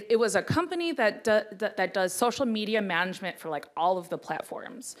 It was a company that does social media management for like all of the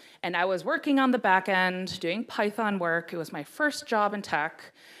platforms. And I was working on the back end, doing Python work. It was my first job in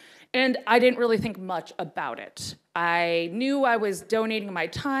tech. And I didn't really think much about it. I knew I was donating my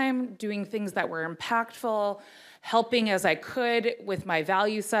time, doing things that were impactful, helping as I could with my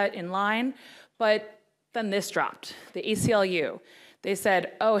value set in line, but then this dropped, the ACLU. They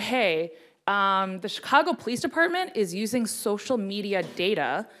said, oh, hey, the Chicago Police Department is using social media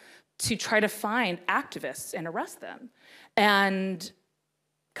data to try to find activists and arrest them. And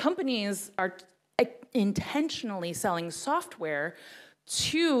companies are intentionally selling software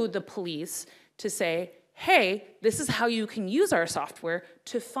to the police to say, hey, this is how you can use our software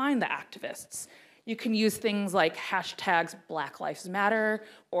to find the activists. You can use things like hashtags Black Lives Matter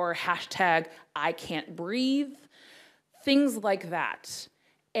or hashtag I can't breathe, things like that.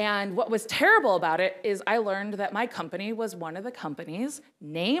 And what was terrible about it is I learned that my company was one of the companies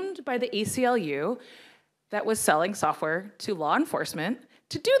named by the ACLU that was selling software to law enforcement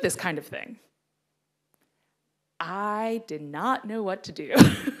to do this kind of thing. I did not know what to do.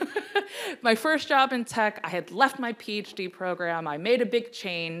 My first job in tech, I had left my PhD program, I made a big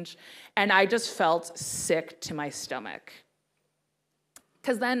change, and I just felt sick to my stomach.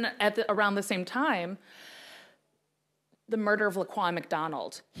 Because then around the same time, the murder of Laquan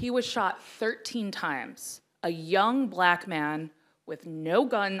McDonald. He was shot 13 times. A young black man with no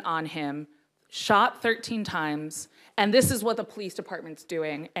gun on him, shot 13 times, and this is what the police department's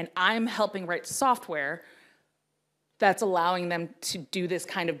doing, and I'm helping write software that's allowing them to do this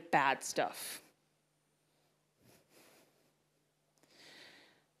kind of bad stuff.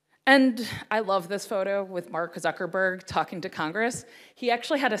 And I love this photo with Mark Zuckerberg talking to Congress. He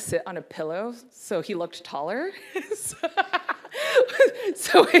actually had to sit on a pillow so he looked taller.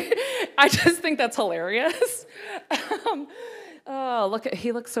 So I just think that's hilarious. Oh,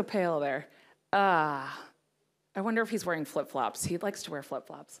 he looks so pale there. I wonder if he's wearing flip-flops. He likes to wear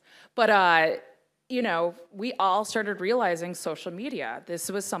flip-flops. But you know, we all started realizing social media.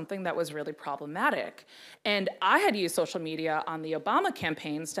 This was something that was really problematic. And I had used social media on the Obama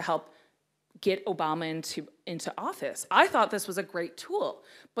campaigns to help get Obama into office. I thought this was a great tool.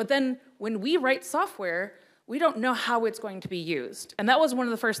 But then when we write software, we don't know how it's going to be used. And that was one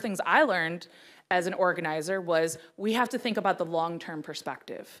of the first things I learned as an organizer was we have to think about the long-term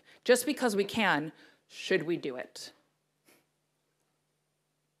perspective. Just because we can, should we do it?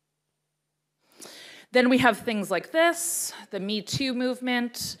 Then we have things like this, the Me Too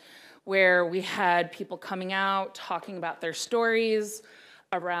movement, where we had people coming out talking about their stories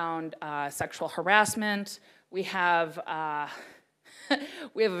around sexual harassment. We have a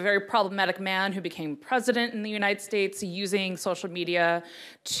very problematic man who became president in the United States using social media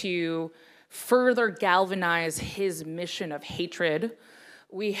to further galvanize his mission of hatred.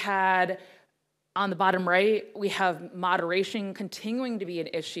 We had on the bottom right, we have moderation continuing to be an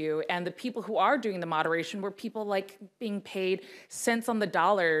issue, and the people who are doing the moderation were people like being paid cents on the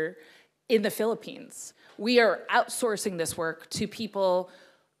dollar in the Philippines. We are outsourcing this work to people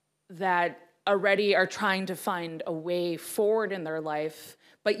that already are trying to find a way forward in their life,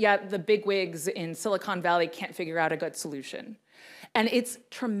 but yet the bigwigs in Silicon Valley can't figure out a good solution. And it's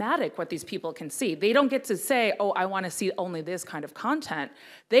traumatic what these people can see. They don't get to say, oh, I want to see only this kind of content.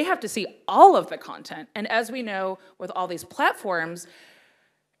 They have to see all of the content. And as we know, with all these platforms,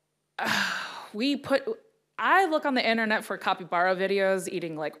 I look on the internet for capybara videos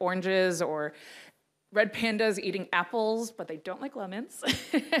eating like oranges or red pandas eating apples, but they don't like lemons.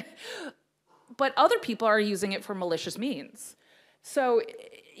 But other people are using it for malicious means. So,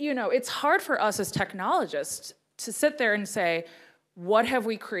 you know, it's hard for us as technologists to sit there and say, what have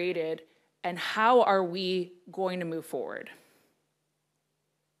we created and how are we going to move forward?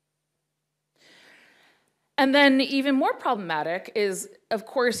 And then even more problematic is, of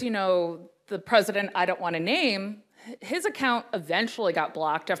course, you know, the president I don't want to name, his account eventually got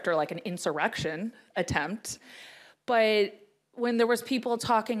blocked after like an insurrection attempt. But when there was people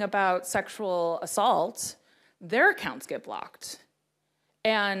talking about sexual assault, their accounts get blocked.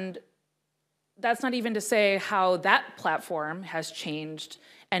 And that's not even to say how that platform has changed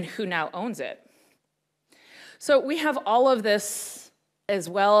and who now owns it. So we have all of this as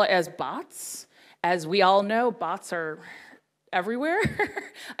well as bots. As we all know, bots are everywhere.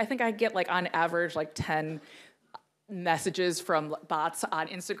 I think I get like on average like 10 messages from bots on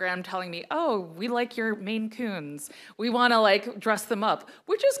Instagram telling me, oh, we like your Maine Coons. We want to like dress them up,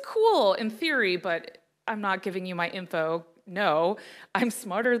 which is cool in theory, but I'm not giving you my info. No, I'm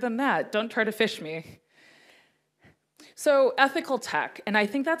smarter than that. Don't try to fish me. So ethical tech, and I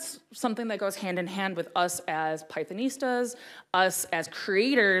think that's something that goes hand in hand with us as Pythonistas, us as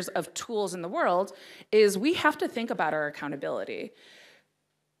creators of tools in the world, is we have to think about our accountability.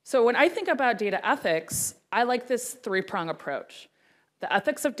 So when I think about data ethics, I like this three-prong approach. The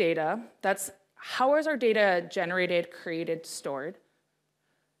ethics of data, that's how is our data generated, created, stored.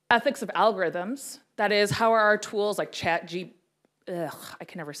 Ethics of algorithms, that is how are our tools like I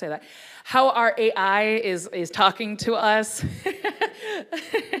can never say that. How our AI is talking to us.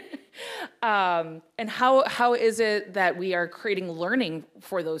 And how is it that we are creating learning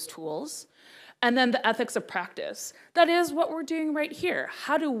for those tools? And then the ethics of practice. That is what we're doing right here.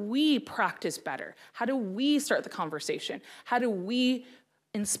 How do we practice better? How do we start the conversation? How do we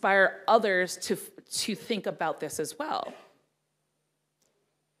inspire others to think about this as well?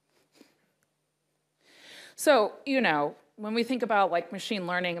 So, you know, when we think about like machine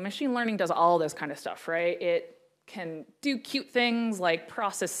learning does all this kind of stuff, right? It can do cute things like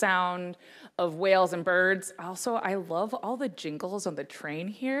process sound of whales and birds. Also, I love all the jingles on the train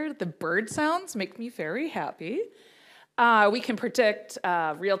here. The bird sounds make me very happy. We can predict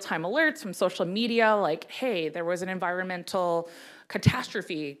real-time alerts from social media, like, hey, there was an environmental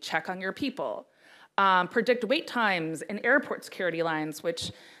catastrophe, check on your people. Predict wait times in airport security lines,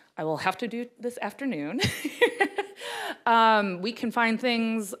 which I will have to do this afternoon. We can find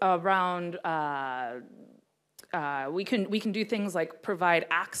things around, we can do things like provide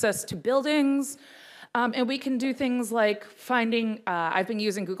access to buildings, and we can do things like finding, I've been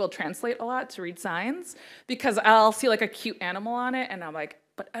using Google Translate a lot to read signs, because I'll see like a cute animal on it, and I'm like,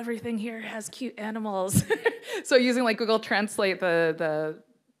 but everything here has cute animals. So using like Google Translate the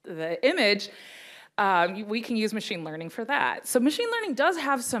image, we can use machine learning for that. So machine learning does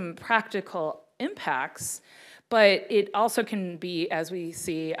have some practical impacts, but it also can be, as we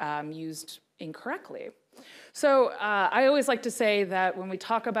see, used incorrectly. So I always like to say that when we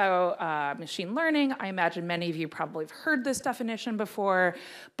talk about machine learning, I imagine many of you probably have heard this definition before,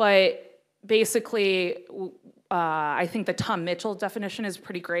 but basically, I think the Tom Mitchell definition is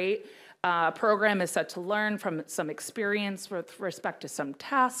pretty great. A program is set to learn from some experience with respect to some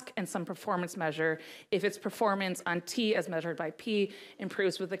task and some performance measure if its performance on T as measured by P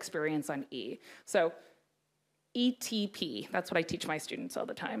improves with experience on E. So ETP, that's what I teach my students all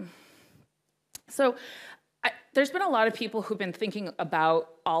the time. So there's been a lot of people who've been thinking about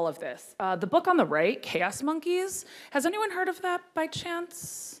all of this. The book on the right, Chaos Monkeys, has anyone heard of that by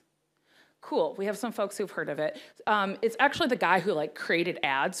chance? Cool, we have some folks who've heard of it. It's actually the guy who like created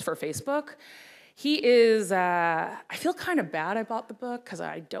ads for Facebook. He is, I feel kind of bad I bought the book because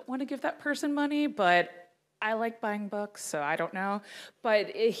I don't want to give that person money, but I like buying books, so I don't know.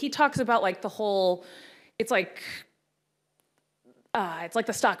 But he talks about like the whole, it's like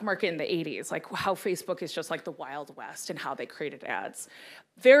the stock market in the 80s, like how Facebook is just like the Wild West and how they created ads.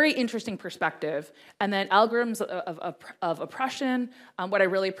 Very interesting perspective. And then algorithms of oppression. What I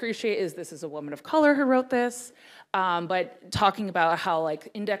really appreciate is this is a woman of color who wrote this, but talking about how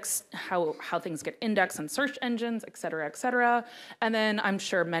like how things get indexed on search engines, et cetera, et cetera. And then I'm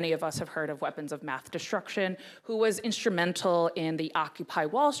sure many of us have heard of weapons of mass destruction, who was instrumental in the Occupy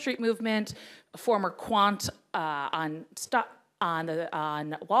Wall Street movement, a former quant on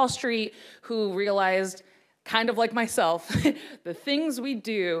Wall Street who realized, kind of like myself, the things we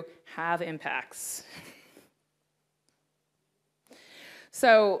do have impacts.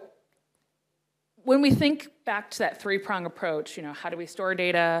 So when we think back to that three-prong approach, you know, how do we store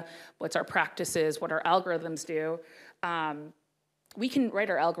data, what's our practices, what our algorithms do, we can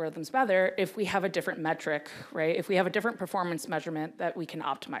write our algorithms better if we have a different metric, right? If we have a different performance measurement that we can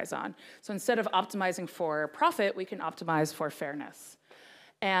optimize on. So instead of optimizing for profit, we can optimize for fairness.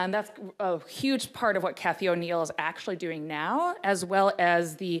 And that's a huge part of what Cathy O'Neil is actually doing now, as well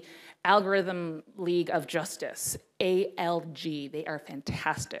as the Algorithm League of Justice, ALG. They are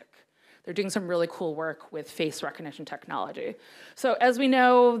fantastic. They're doing some really cool work with face recognition technology. So as we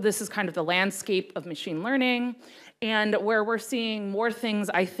know, this is kind of the landscape of machine learning, and where we're seeing more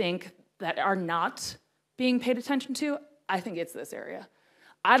things, I think, that are not being paid attention to, I think it's this area.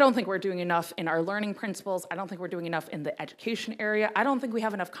 I don't think we're doing enough in our learning principles. I don't think we're doing enough in the education area. I don't think we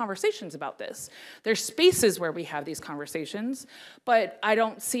have enough conversations about this. There's spaces where we have these conversations, but I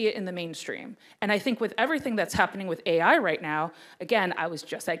don't see it in the mainstream. And I think with everything that's happening with AI right now, again, I was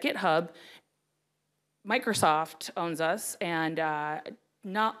just at GitHub, Microsoft owns us, and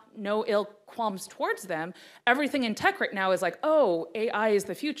no ill qualms towards them. Everything in tech right now is like, oh, AI is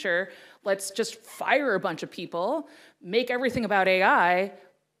the future. Let's just fire a bunch of people, make everything about AI,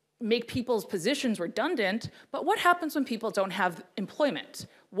 make people's positions redundant, but what happens when people don't have employment?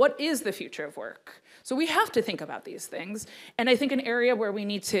 What is the future of work? So we have to think about these things, and I think an area where we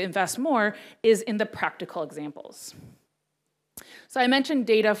need to invest more is in the practical examples. So I mentioned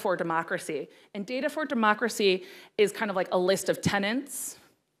data for democracy, and data for democracy is kind of like a list of tenets,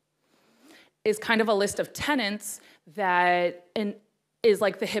 that, and is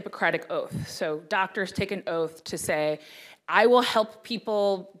like the Hippocratic Oath. So doctors take an oath to say, I will help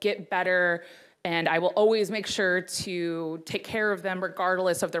people get better, and I will always make sure to take care of them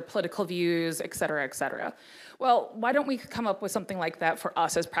regardless of their political views, et cetera, et cetera. Well, why don't we come up with something like that for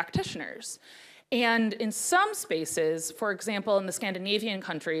us as practitioners? And in some spaces, for example, in the Scandinavian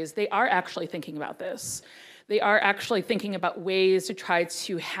countries, they are actually thinking about this. They are actually thinking about ways to try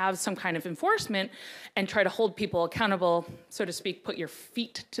to have some kind of enforcement and try to hold people accountable, so to speak, put your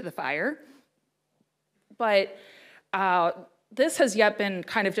feet to the fire. But this has yet been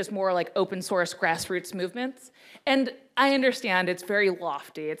kind of just more like open source grassroots movements. And I understand it's very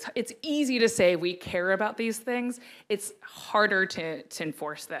lofty. It's easy to say we care about these things. It's harder to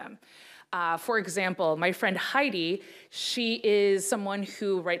enforce them. For example, my friend Heidi, she is someone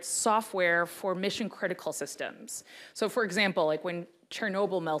who writes software for mission critical systems. So for example, like when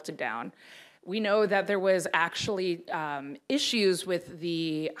Chernobyl melted down, we know that there was actually issues with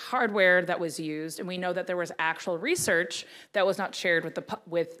the hardware that was used, and we know that there was actual research that was not shared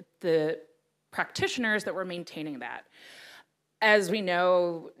with the practitioners that were maintaining that. As we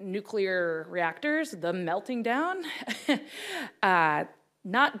know, nuclear reactors, the melting down,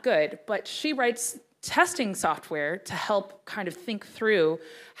 not good, but she writes testing software to help kind of think through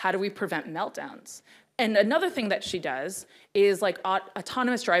how do we prevent meltdowns. And another thing that she does is like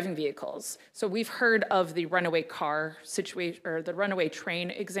autonomous driving vehicles. So we've heard of the runaway car situation, or the runaway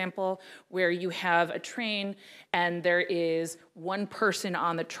train example, where you have a train and there is one person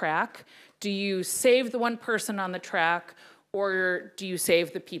on the track. Do you save the one person on the track, or do you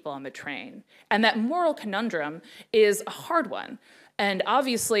save the people on the train? And that moral conundrum is a hard one. And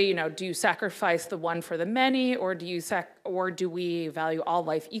obviously, you know, do you sacrifice the one for the many, or do we value all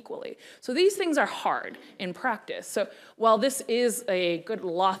life equally? So these things are hard in practice. So while this is a good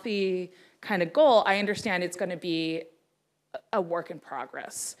lofty kind of goal, I understand it's going to be a work in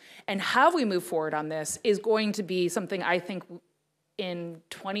progress. And how we move forward on this is going to be something I think in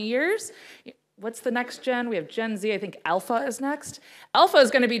 20 years. What's the next gen? We have Gen Z. I think Alpha is next. Alpha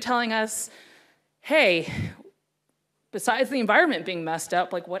is going to be telling us, hey, besides the environment being messed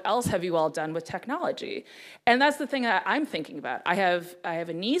up, like what else have you all done with technology? And that's the thing that I'm thinking about. I have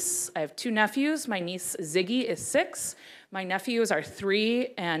a niece, I have two nephews. My niece Ziggy is 6. My nephews are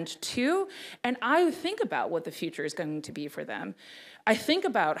 3 and 2. And I think about what the future is going to be for them. I think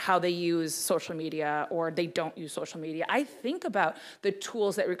about how they use social media or they don't use social media. I think about the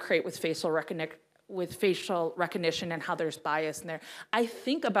tools that we create with facial recognition and how there's bias in there. I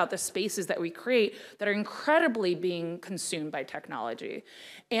think about the spaces that we create that are incredibly being consumed by technology.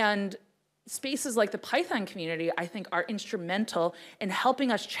 And spaces like the Python community, I think, are instrumental in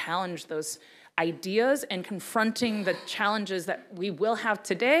helping us challenge those ideas and confronting the challenges that we will have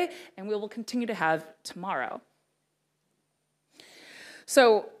today and we will continue to have tomorrow.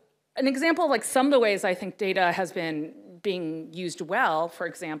 So an example of like some of the ways I think data has been being used well, for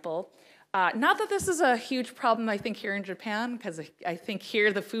example, not that this is a huge problem, I think, here in Japan, because I think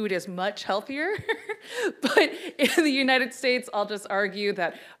here the food is much healthier. But in the United States, I'll just argue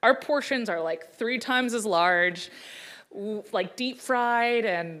that our portions are like 3 times as large, like deep fried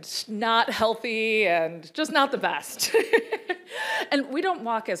and not healthy and just not the best. And we don't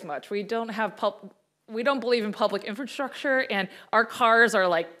walk as much. We don't believe in public infrastructure, and our cars are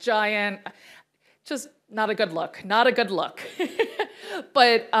like giant. Just not a good look, not a good look.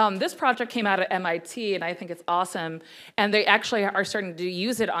 But this project came out at MIT, and I think it's awesome. And they actually are starting to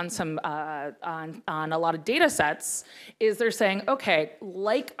use it on some on a lot of data sets. Is they're saying, okay,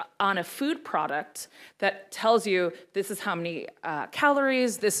 like on a food product that tells you this is how many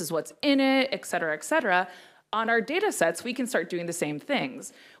calories, this is what's in it, et cetera, et cetera. On our data sets, we can start doing the same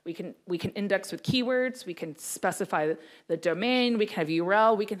things. We can index with keywords, we can specify the domain, we can have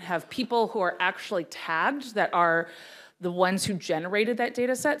URL, we can have people who are actually tagged that are the ones who generated that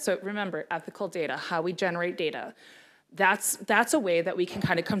data set. So remember, ethical data, how we generate data. That's a way that we can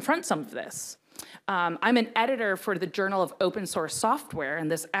kind of confront some of this. I'm an editor for the Journal of Open Source Software,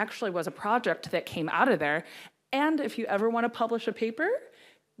 and this actually was a project that came out of there. And if you ever want to publish a paper,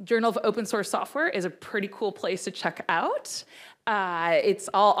 Journal of Open Source Software is a pretty cool place to check out. It's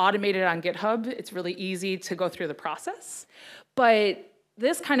all automated on GitHub. It's really easy to go through the process. But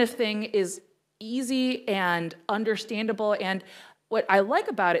this kind of thing is easy and understandable. And what I like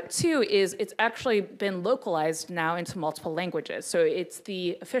about it, too, is it's actually been localized now into multiple languages. So it's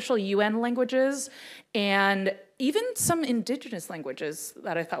the official UN languages and even some indigenous languages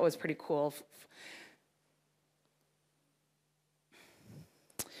that I thought was pretty cool.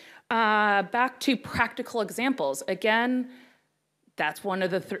 Back to practical examples. Again, that's one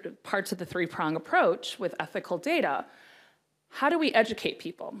of the parts of the 3-prong approach with ethical data. How do we educate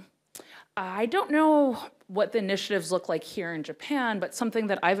people? I don't know what the initiatives look like here in Japan, but something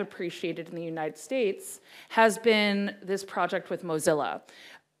that I've appreciated in the United States has been this project with Mozilla,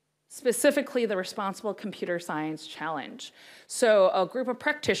 specifically the Responsible Computer Science Challenge. So a group of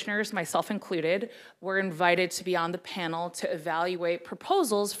practitioners, myself included, were invited to be on the panel to evaluate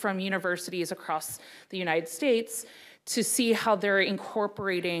proposals from universities across the United States to see how they're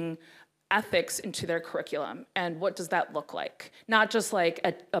incorporating ethics into their curriculum, and what does that look like? Not just like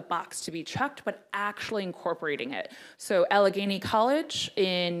a box to be checked, but actually incorporating it. So Allegheny College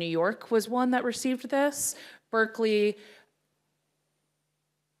in New York was one that received this, Berkeley,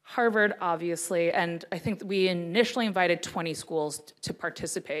 Harvard, obviously, and I think we initially invited 20 schools to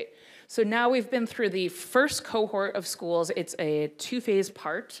participate. So now we've been through the first cohort of schools. It's a two-phase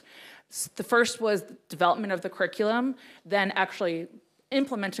part. The first was development of the curriculum, then actually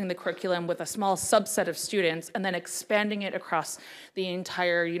implementing the curriculum with a small subset of students, and then expanding it across the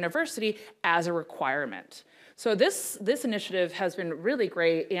entire university as a requirement. So this initiative has been really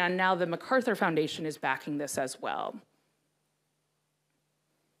great, and now the MacArthur Foundation is backing this as well.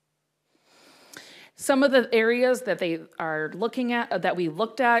 Some of the areas that they are looking at, that we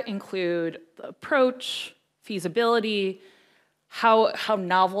looked at, include the approach, feasibility, how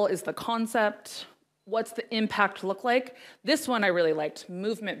novel is the concept, what's the impact look like? This one I really liked,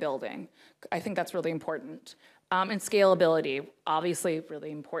 movement building. I think that's really important. And scalability, obviously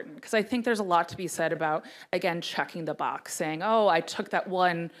really important, because I think there's a lot to be said about, again, checking the box, saying, oh, I took that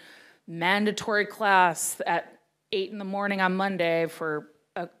one mandatory class at 8 in the morning on Monday for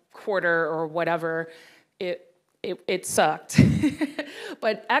a quarter or whatever. It sucked.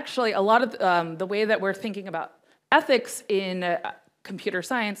 But actually, a lot of the way that we're thinking about ethics in computer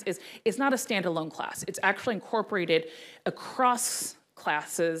science is it's not a standalone class. It's actually incorporated across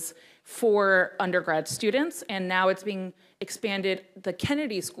classes for undergrad students, and now it's being expanded. The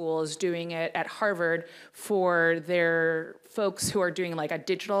Kennedy School is doing it at Harvard for their folks who are doing like a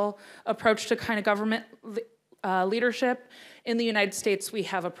digital approach to kind of government leadership. In the United States, we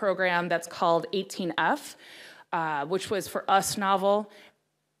have a program that's called 18F, which was for us novel.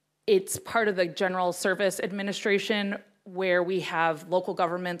 It's part of the General Service Administration, where we have local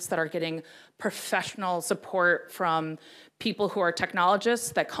governments that are getting professional support from people who are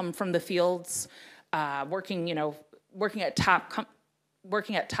technologists that come from the fields, working at top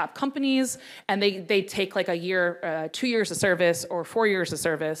companies, and they take like a year, 2 years of service or 4 years of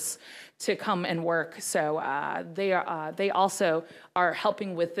service to come and work. So they also are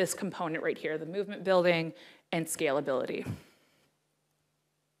helping with this component right here, the movement building and scalability.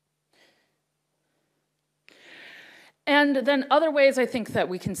 And then other ways I think that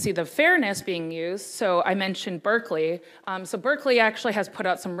we can see the fairness being used. So I mentioned Berkeley. So Berkeley actually has put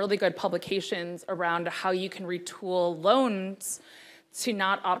out some really good publications around how you can retool loans to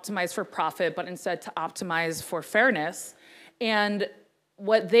not optimize for profit, but instead to optimize for fairness. And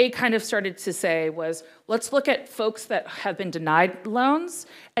what they kind of started to say was, let's look at folks that have been denied loans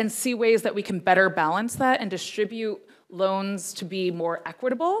and see ways that we can better balance that and distribute loans to be more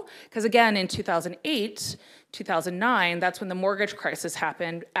equitable. Because again, in 2008, 2009, that's when the mortgage crisis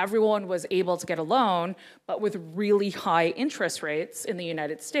happened. Everyone was able to get a loan, but with really high interest rates in the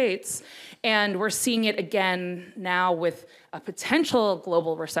United States. And we're seeing it again now with a potential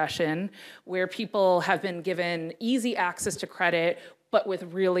global recession where people have been given easy access to credit, but with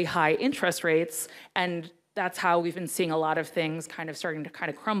really high interest rates. And that's how we've been seeing a lot of things kind of starting to kind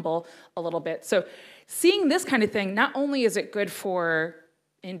of crumble a little bit. So seeing this kind of thing, not only is it good for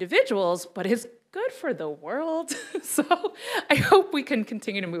individuals, but it's good for the world. So I hope we can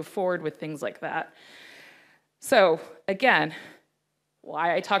continue to move forward with things like that. So again,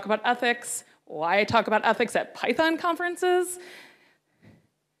 why I talk about ethics, why I talk about ethics at Python conferences,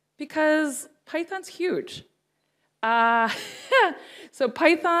 because Python's huge. So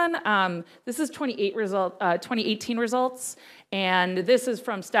Python, this is 2018 results, and this is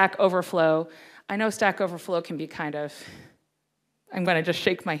from Stack Overflow. I know Stack Overflow can be kind of, I'm gonna just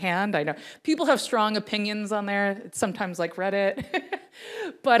shake my hand. I know people have strong opinions on there. It's sometimes like Reddit.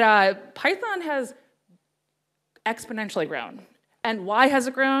 But Python has exponentially grown. And why has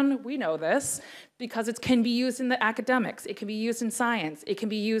it grown? We know this, because it can be used in the academics. It can be used in science. It can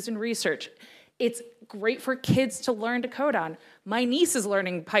be used in research. It's great for kids to learn to code on. My niece is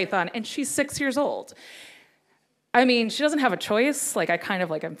learning Python, and she's 6 years old. I mean, she doesn't have a choice. Like, I kind of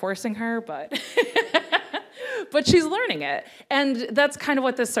like am forcing her, but but she's learning it. And that's kind of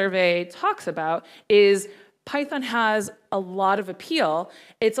what this survey talks about, is Python has a lot of appeal.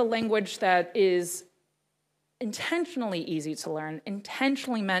 It's a language that is intentionally easy to learn,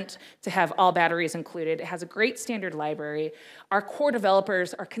 intentionally meant to have all batteries included. It has a great standard library. Our core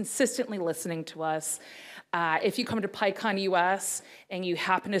developers are consistently listening to us. If you come to PyCon US and you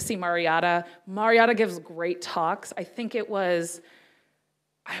happen to see Mariata gives great talks. I think it was,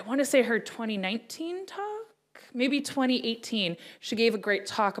 I want to say her 2019 talk, maybe 2018. She gave a great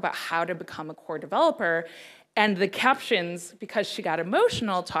talk about how to become a core developer. And the captions, because she got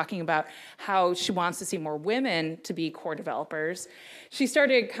emotional talking about how she wants to see more women to be core developers, she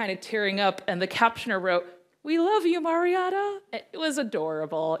started kind of tearing up, and the captioner wrote, "We love you, Mariata." It was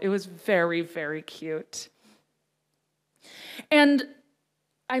adorable. It was very, very cute. And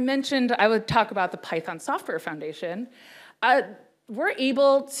I mentioned I would talk about the Python Software Foundation. We're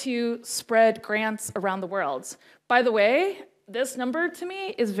able to spread grants around the world. By the way, this number to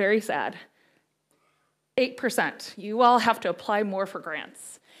me is very sad. 8%. You all have to apply more for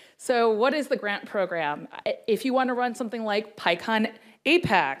grants. So what is the grant program? If you want to run something like PyCon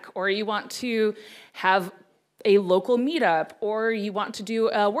APAC, or you want to have a local meetup, or you want to do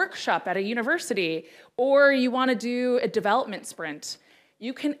a workshop at a university, or you want to do a development sprint,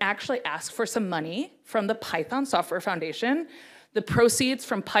 you can actually ask for some money from the Python Software Foundation. The proceeds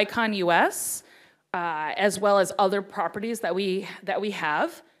from PyCon US, as well as other properties that we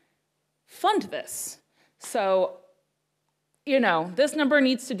have, fund this. So, you know, this number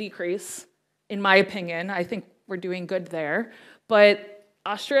needs to decrease, in my opinion. I think we're doing good there. But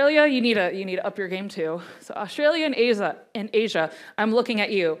Australia, you need to up your game too. So Australia and Asia, I'm looking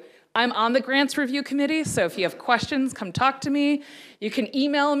at you. I'm on the grants review committee, so if you have questions, come talk to me. You can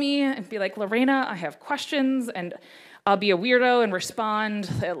email me and be like, "Lorena, I have questions," and I'll be a weirdo and respond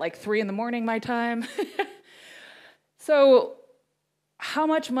at like 3 in the morning my time. So how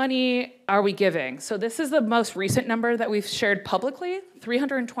much money are we giving? So this is the most recent number that we've shared publicly,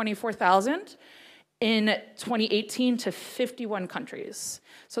 324,000 in 2018 to 51 countries.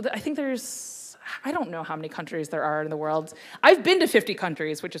 So I think I don't know how many countries there are in the world. I've been to 50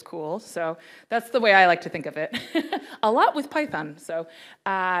 countries, which is cool. So that's the way I like to think of it. A lot with Python. So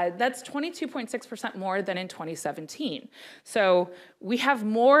that's 22.6% more than in 2017. So we have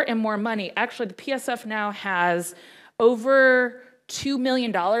more and more money. Actually, the PSF now has over $2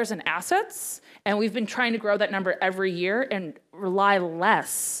 million in assets, and we've been trying to grow that number every year and rely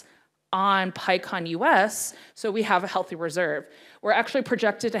less on PyCon US, so we have a healthy reserve. We're actually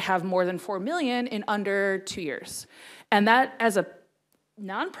projected to have more than 4 million in under 2 years. And that, as a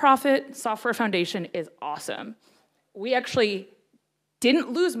nonprofit software foundation, is awesome. We actually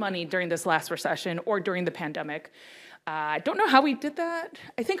didn't lose money during this last recession or during the pandemic. I don't know how we did that.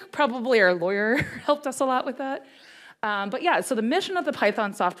 I think probably our lawyer helped us a lot with that. But yeah, so the mission of the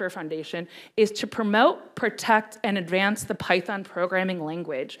Python Software Foundation is to promote, protect, and advance the Python programming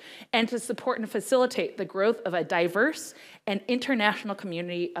language, and to support and facilitate the growth of a diverse and international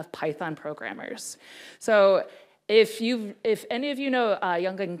community of Python programmers. So if any of you know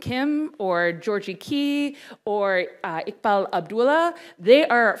Younggun Kim or Georgie Key or Iqbal Abdullah, they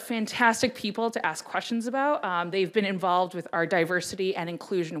are fantastic people to ask questions about. They've been involved with our diversity and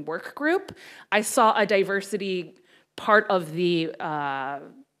inclusion work group. I saw a diversity part of the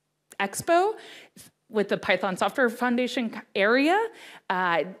expo with the Python Software Foundation area.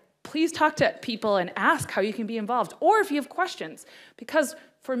 Please talk to people and ask how you can be involved, or if you have questions. Because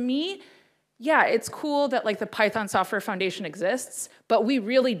for me, yeah, it's cool that like the Python Software Foundation exists, but we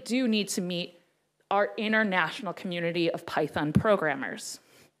really do need to meet our international community of Python programmers.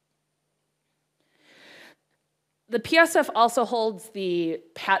 The PSF also holds the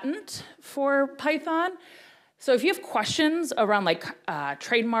patent for Python. So if you have questions around like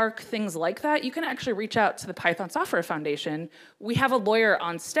trademark, things like that, you can actually reach out to the Python Software Foundation. We have a lawyer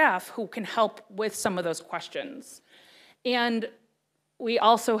on staff who can help with some of those questions. And we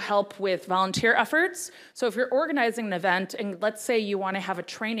also help with volunteer efforts. So if you're organizing an event and let's say you want to have a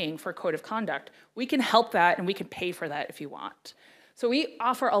training for code of conduct, we can help that and we can pay for that if you want. So we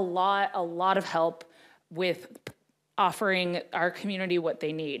offer a lot of help with offering our community what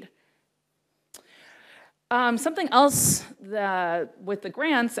they need. Something else with the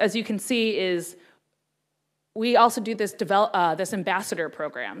grants, as you can see, is we also do this ambassador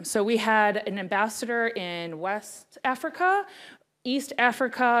program. So we had an ambassador in West Africa, East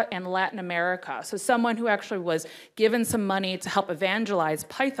Africa, and Latin America. So someone who actually was given some money to help evangelize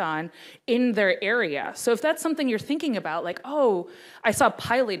Python in their area. So if that's something you're thinking about, like, oh, I saw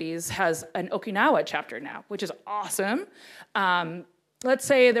PyLadies has an Okinawa chapter now, which is awesome. Let's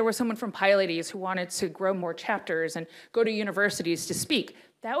say there was someone from PyLadies who wanted to grow more chapters and go to universities to speak.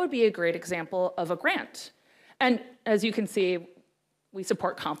 That would be a great example of a grant. And as you can see, we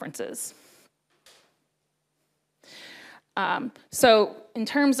support conferences. So in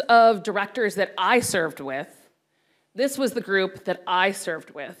terms of directors that I served with, this was the group that I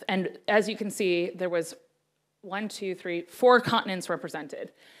served with. And as you can see, there was 4 continents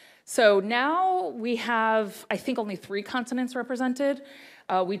represented. So now we have, I think, only 3 continents represented.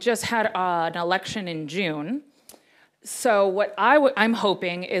 We just had an election in June. So what I'm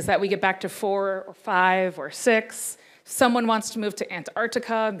hoping is that we get back to 4 or 5 or 6. Someone wants to move to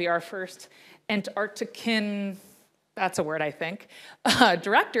Antarctica and be our first Antarctican, that's a word I think,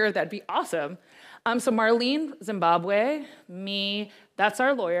 director. That'd be awesome. So Marlene, Zimbabwe, me, that's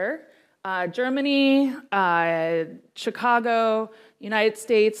our lawyer. Germany, Chicago, United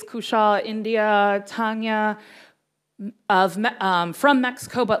States, Kushal, India, Tanya, from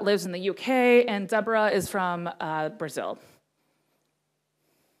Mexico but lives in the UK, and Deborah is from Brazil.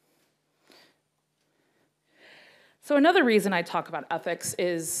 So another reason I talk about ethics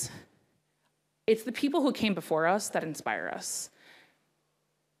is it's the people who came before us that inspire us.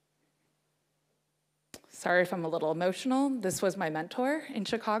 Sorry if I'm a little emotional. This was my mentor in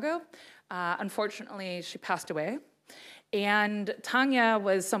Chicago. Unfortunately, she passed away. And Tanya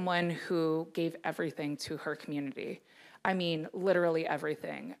was someone who gave everything to her community. I mean, literally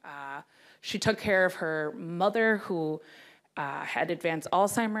everything. She took care of her mother who had advanced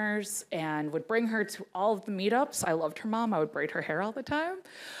Alzheimer's and would bring her to all of the meetups. I loved her mom. I would braid her hair all the time.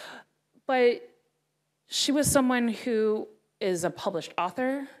 But she was someone who is a published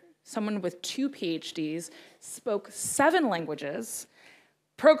author, someone with 2 PhDs, spoke 7 languages,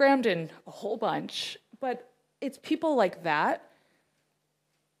 programmed in a whole bunch. But it's people like that,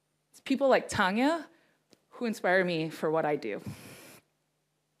 it's people like Tanya who inspire me for what I do.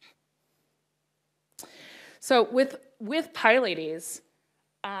 So with PyLadies,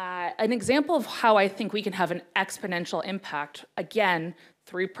 an example of how I think we can have an exponential impact, again,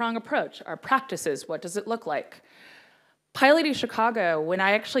 3-prong approach. Our practices, what does it look like? PyLadies Chicago, when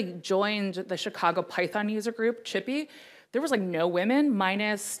I actually joined the Chicago Python user group, Chippy, there was like no women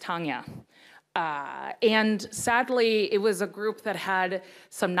minus Tanya. And sadly, it was a group that had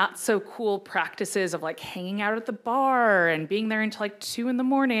some not so cool practices of like hanging out at the bar and being there until like 2 in the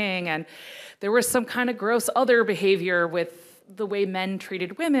morning. And there was some kind of gross other behavior with the way men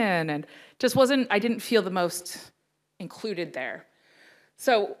treated women, and just I didn't feel the most included there.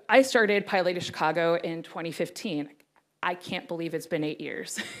 So I started PyLadies Chicago in 2015. I can't believe it's been 8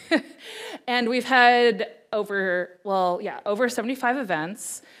 years. And we've had over 75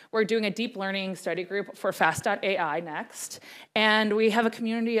 events. We're doing a deep learning study group for Fast.ai next. And we have a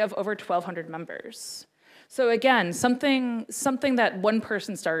community of over 1,200 members. So again, something that one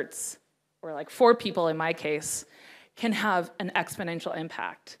person starts, or like 4 people in my case, can have an exponential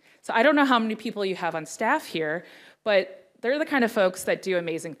impact. So I don't know how many people you have on staff here, but they're the kind of folks that do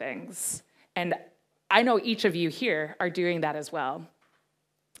amazing things. And I know each of you here are doing that as well.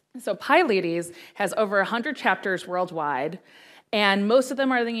 So PyLadies has over 100 chapters worldwide, and most of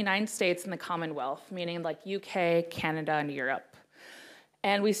them are in the United States and the Commonwealth, meaning like UK, Canada, and Europe.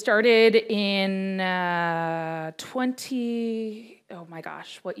 And we started in oh my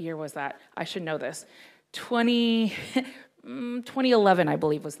gosh, what year was that? I should know this. 2011, I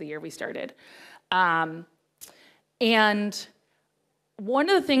believe, was the year we started. And one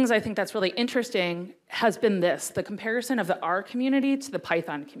of the things I think that's really interesting has been the comparison of the R community to the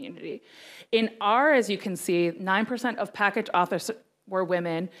Python community. In R, as you can see, 9% of package authors were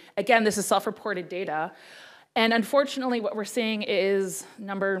women. Again, this is self-reported data. And unfortunately, what we're seeing is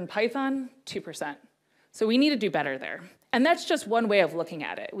number in Python, 2%. So we need to do better there. And that's just one way of looking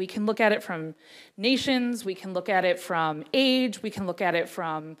at it. We can look at it from nations, we can look at it from age, we can look at it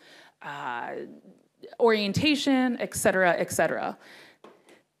from orientation, et cetera, et cetera.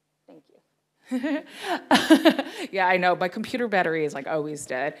 Thank you. Yeah, I know, my computer battery is like always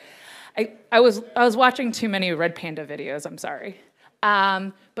dead. I was watching too many Red Panda videos, I'm sorry.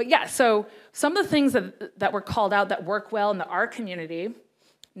 But yeah, so some of the things that were called out that work well in the R community,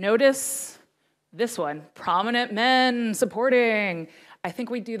 notice this one, prominent men supporting. I think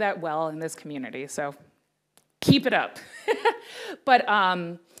we do that well in this community, so keep it up. But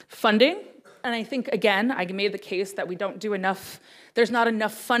funding, and I think, again, I made the case that we don't do enough, there's not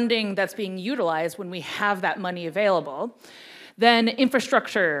enough funding that's being utilized when we have that money available. Then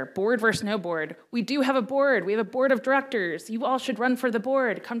infrastructure, board versus no board. We do have a board. We have a board of directors. You all should run for the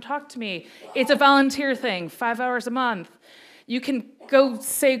board. Come talk to me. It's a volunteer thing, 5 hours a month. You can go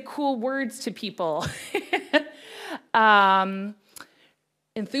say cool words to people.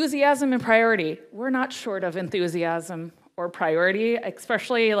 Enthusiasm and priority. We're not short of enthusiasm or priority,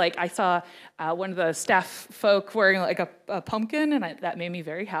 especially like I saw one of the staff folk wearing like a pumpkin, and that made me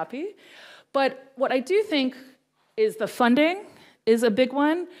very happy. But what I do think is the funding is a big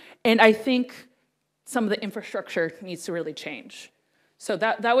one, and I think some of the infrastructure needs to really change. So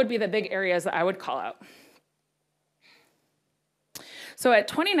that would be the big areas that I would call out. So at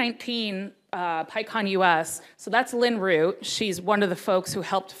 2019 PyCon US, so that's Lynn Root. She's one of the folks who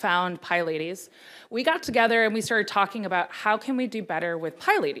helped found PyLadies. We got together and we started talking about how can we do better with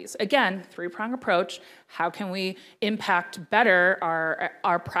PyLadies. Again, three-prong approach. How can we impact better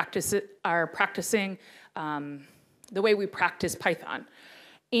our practicing, the way we practice Python?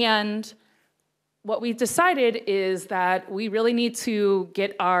 And what we decided is that we really need to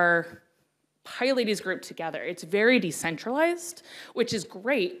get our PyLadies group together. It's very decentralized, which is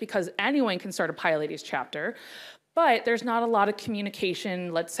great because anyone can start a PyLadies chapter, but there's not a lot of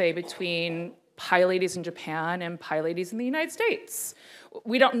communication, let's say, between PyLadies in Japan and PyLadies in the United States.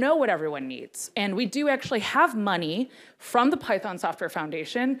 We don't know what everyone needs. And we do actually have money from the Python Software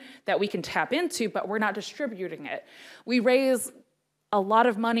Foundation that we can tap into, but we're not distributing it. We raise a lot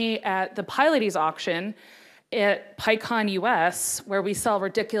of money at the PyLadies auction at PyCon US, where we sell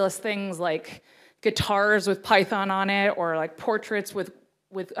ridiculous things like guitars with Python on it, or like portraits with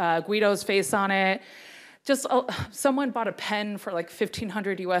Guido's face on it. Just someone bought a pen for like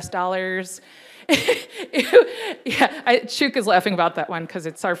 $1,500 US. Yeah, Chuk is laughing about that one because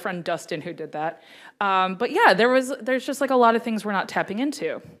it's our friend Dustin who did that. But yeah, there's just like a lot of things we're not tapping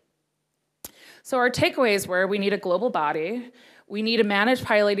into. So our takeaways were we need a global body. We need to manage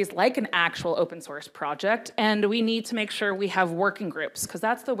PyLadies like an actual open source project, and we need to make sure we have working groups, because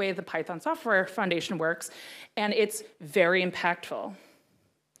that's the way the Python Software Foundation works, and it's very impactful.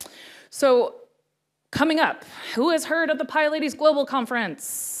 So coming up, who has heard of the PyLadies Global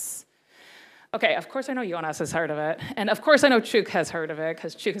Conference? Okay, of course I know Jonas has heard of it, and of course I know Chuk has heard of it,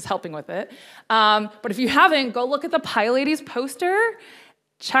 because Chuk is helping with it. But if you haven't, go look at the PyLadies poster,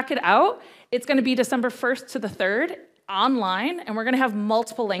 check it out. It's gonna be December 1st to the 3rd. Online, and we're going to have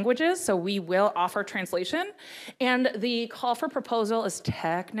multiple languages, so we will offer translation. And the call for proposal is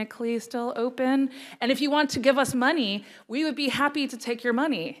technically still open. And if you want to give us money, we would be happy to take your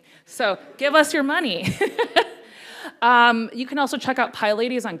money. So give us your money. You can also check out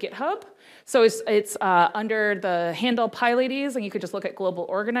PyLadies on GitHub. So it's under the handle PyLadies, and you could just look at global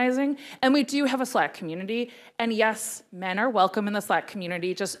organizing. And we do have a Slack community. And yes, men are welcome in the Slack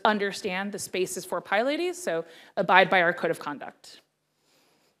community. Just understand the space is for PyLadies, so abide by our code of conduct.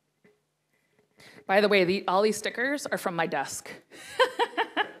 By the way, all these stickers are from my desk.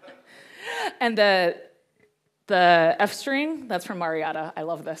 And the F string, that's from Marietta. I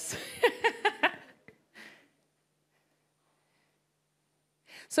love this.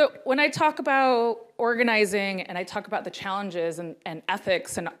 So when I talk about organizing and I talk about the challenges and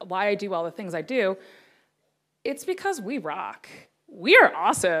ethics and why I do all the things I do, it's because we rock. We are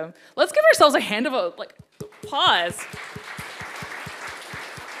awesome. Let's give ourselves a hand of applause.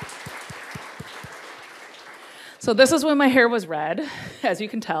 So this is when my hair was red, as you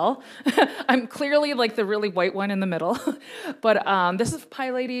can tell. I'm clearly like the really white one in the middle. But this is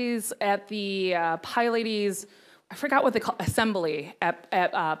PyLadies at the PyLadies, I forgot what they call assembly at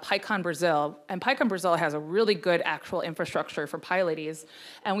PyCon Brazil. And PyCon Brazil has a really good actual infrastructure for PyLadies.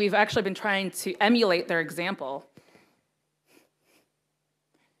 And we've actually been trying to emulate their example.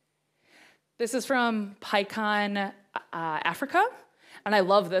 This is from PyCon Africa. And I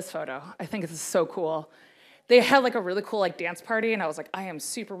love this photo. I think this is so cool. They had like a really cool like dance party. And I was like, I am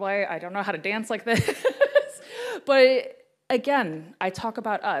super white. I don't know how to dance like this. But again, I talk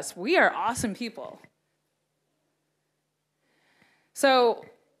about us. We are awesome people. So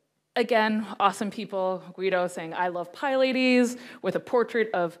again, awesome people. Guido saying, I love PyLadies, with a portrait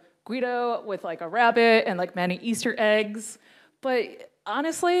of Guido with like a rabbit and like many Easter eggs. But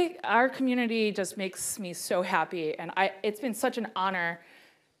honestly, our community just makes me so happy. And it's been such an honor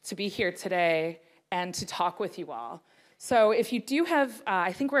to be here today and to talk with you all. So if you do have,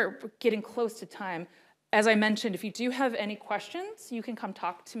 I think we're getting close to time. As I mentioned, if you do have any questions, you can come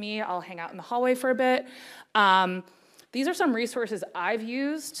talk to me. I'll hang out in the hallway for a bit. These are some resources I've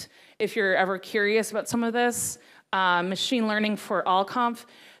used if you're ever curious about some of this. Machine Learning for All Conf.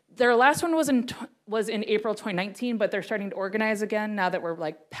 Their last one was in April 2019, but they're starting to organize again now that we're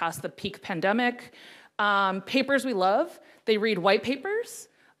like past the peak pandemic. Papers we love. They read white papers,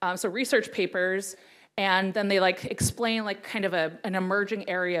 so research papers, and then they like explain like kind of an emerging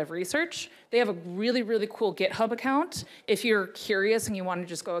area of research. They have a really, really cool GitHub account if you're curious and you want to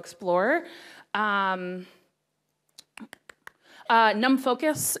just go explore.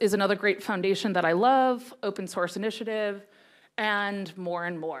 NumFocus is another great foundation that I love, open source initiative, and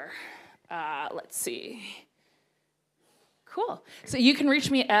more. Let's see. Cool. So you can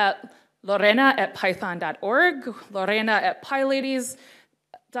reach me at Lorena at python.org, Lorena at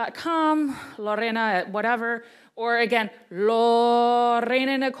pyladies.com, Lorena at whatever, or again,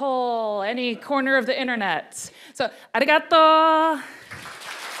 Lorena Nicole, any corner of the internet. So, arigato.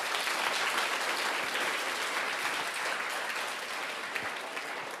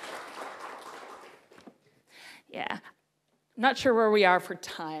 Yeah, not sure where we are for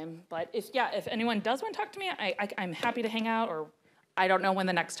time, but if anyone does want to talk to me, I'm happy to hang out, or I don't know when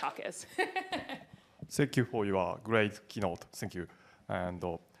the next talk is. Thank you for your great keynote. Thank you. And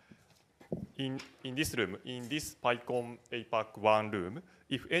in this room, in this PyCon APAC 1 room,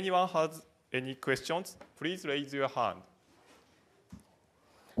 if anyone has any questions, please raise your hand.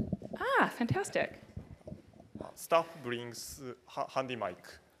 Ah, fantastic. Staff brings handy mic.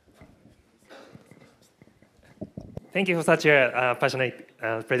 Thank you for such a passionate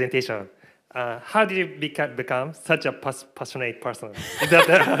presentation. How did you become such a passionate person? Is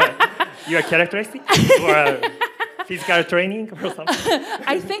that your characteristic or physical training or something?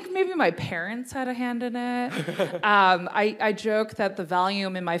 I think maybe my parents had a hand in it. I joke that the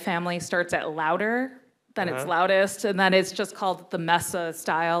volume in my family starts at louder than it's loudest, and then it's just called the Mesa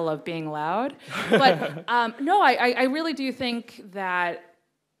style of being loud. But no, I really do think that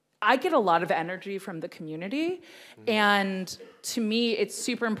I get a lot of energy from the community, and to me, it's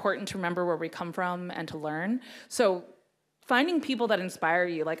super important to remember where we come from and to learn. So finding people that inspire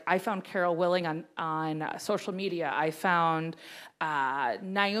you, like I found Carol Willing on social media. I found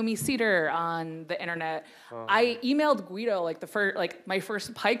Naomi Cedar on the internet. I emailed Guido my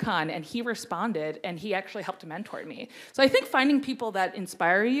first PyCon, and he responded, and he actually helped mentor me. So I think finding people that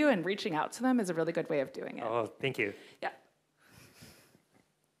inspire you and reaching out to them is a really good way of doing it. Oh, thank you. Yeah.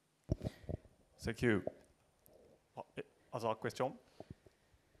 Thank you. Other question?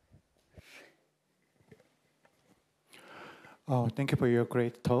 Oh, thank you for your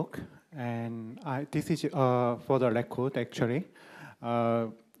great talk. And this is for the record, actually.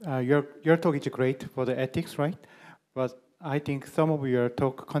 Your talk is great for the ethics, right? But I think some of your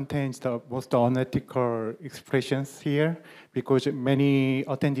talk contains the most unethical expressions here, because many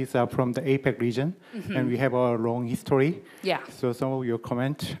attendees are from the APAC region, and we have a long history. Yeah. So some of your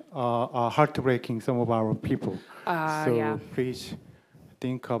comments are heartbreaking some of our people. Yeah. Please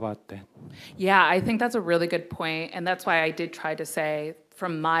think about that. Yeah, I think that's a really good point, and that's why I did try to say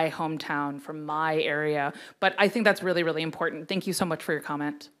from my hometown, from my area, but I think that's really, really important. Thank you so much for your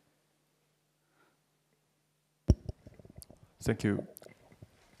comment. Thank you.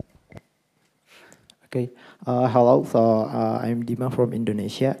 Okay, hello. So I'm Dima from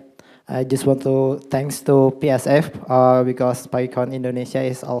Indonesia. I just want to thanks to PSF because PyCon Indonesia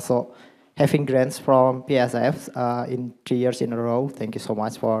is also having grants from PSF in 3 years in a row. Thank you so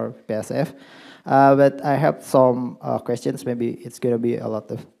much for PSF. But I have some questions. Maybe it's gonna be a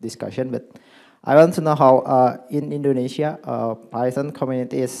lot of discussion. But I want to know how in Indonesia Python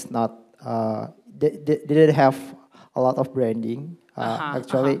community is not didn't have a lot of branding.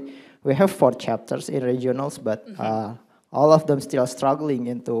 Actually, we have 4 chapters in regionals, but all of them still struggling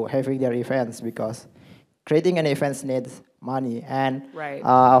into having their events because creating an event needs money. And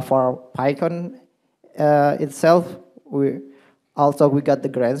for PyCon itself, we got the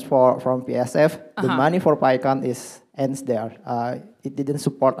grants from PSF. The money for PyCon ends there. It didn't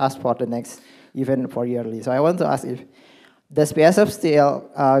support us for the next event for yearly. So I want to ask if does PSF still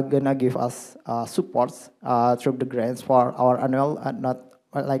gonna give us supports through the grants for our annual, not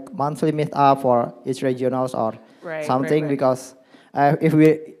like monthly meetup for each regionals or something? Because if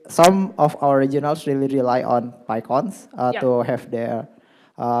some of our regionals really rely on PyCons to have their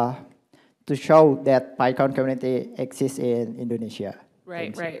to show that PyCon community exists in Indonesia.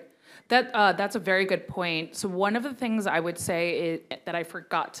 Right. That's a very good point. So one of the things I would say that I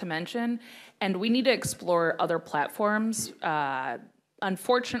forgot to mention, and we need to explore other platforms.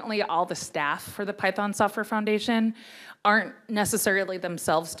 Unfortunately, all the staff for the Python Software Foundation aren't necessarily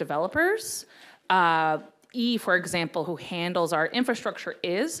themselves developers. For example, who handles our infrastructure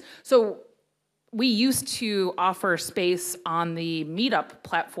is. So we used to offer space on the Meetup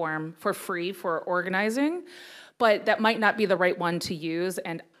platform for free for organizing, but that might not be the right one to use.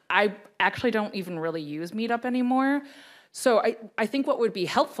 And I actually don't even really use Meetup anymore. So I think what would be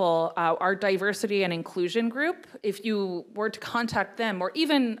helpful, our diversity and inclusion group, if you were to contact them, or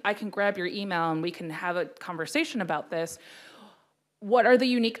even I can grab your email and we can have a conversation about this. What are the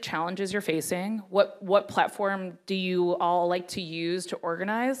unique challenges you're facing? What platform do you all like to use to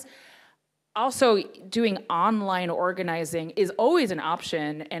organize? Also, doing online organizing is always an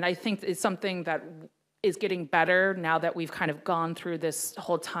option, and I think it's something that is getting better now that we've kind of gone through this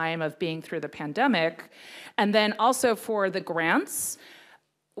whole time of being through the pandemic. And then also for the grants,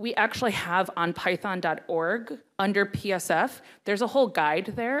 we actually have on python.org under PSF, there's a whole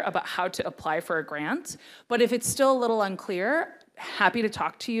guide there about how to apply for a grant. But if it's still a little unclear, happy to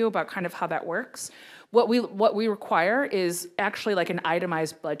talk to you about kind of how that works. What we require is actually like an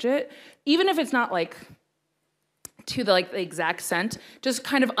itemized budget, even if it's not like to the exact cent, just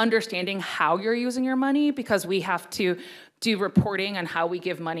kind of understanding how you're using your money, because we have to do reporting on how we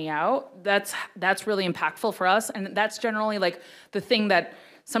give money out. That's really impactful for us, and that's generally like the thing that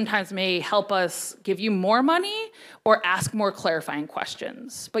sometimes may help us give you more money or ask more clarifying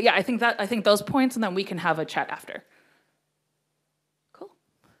questions. But yeah, I think those points, and then we can have a chat after. Cool.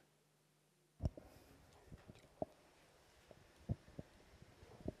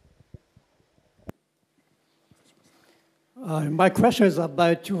 My question is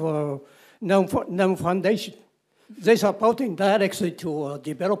about your non-foundation. They're supporting directly to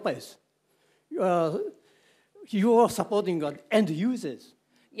developers. You are supporting end users.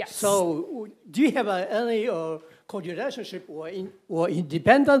 Yes. So do you have any co-relationship or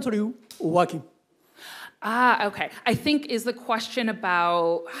independently working? Okay. I think is the question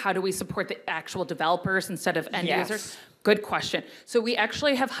about how do we support the actual developers instead of end users? Good question. So we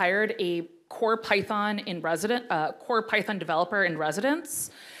actually have hired a core Python developer in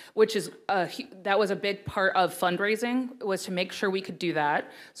residence, which is that was a big part of fundraising, was to make sure we could do that.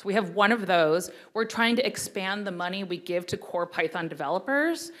 So we have one of those. We're trying to expand the money we give to core Python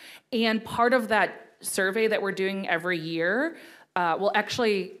developers, and part of that survey that we're doing every year, well,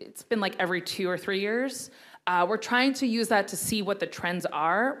 actually, it's been like every 2 or 3 years. We're trying to use that to see what the trends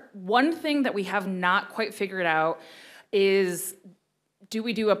are. One thing that we have not quite figured out is, do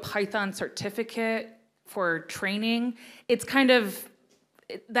we do a Python certificate for training? It's kind of,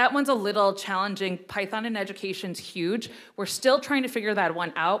 that one's a little challenging. Python in education's huge. We're still trying to figure that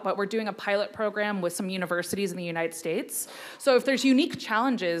one out, but we're doing a pilot program with some universities in the United States. So if there's unique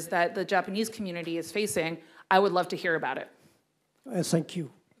challenges that the Japanese community is facing, I would love to hear about it. Thank you.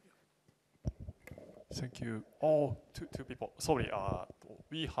 Thank you. Oh, two people. Sorry,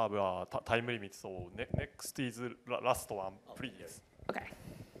 we have a time limit, so next is last one, please. Okay.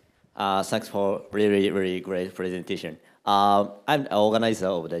 Thanks for really great presentation. I'm an organizer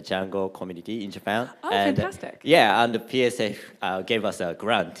of the Django community in Japan. Oh, fantastic. Yeah, and the PSF gave us a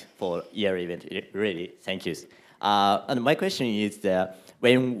grant for year event. Really, thank you. And my question is that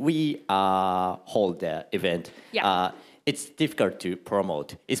when we hold the event, it's difficult to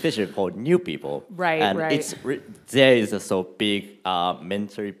promote, especially for new people. Right, and right. There is a so big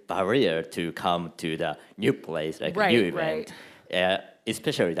mental barrier to come to the new place, like a new event. Right.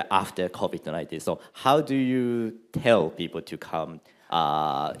 Especially after COVID-19. So how do you tell people to come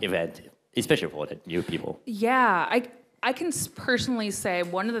event, especially for the new people? Yeah, I can personally say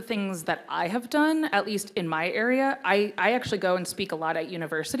one of the things that I have done, at least in my area, I actually go and speak a lot at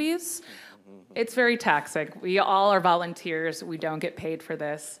universities. It's very taxing. We all are volunteers. We don't get paid for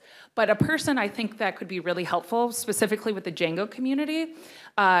this. But a person I think that could be really helpful, specifically with the Django community,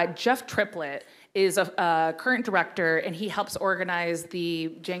 Jeff Triplett is a current director, and he helps organize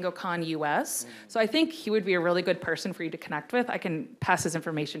the DjangoCon US. So I think he would be a really good person for you to connect with. I can pass his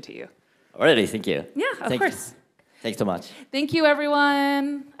information to you. Already, thank you. Yeah, of course. Thanks so much. Thank you,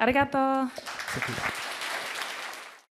 everyone. Arigato. Thank you.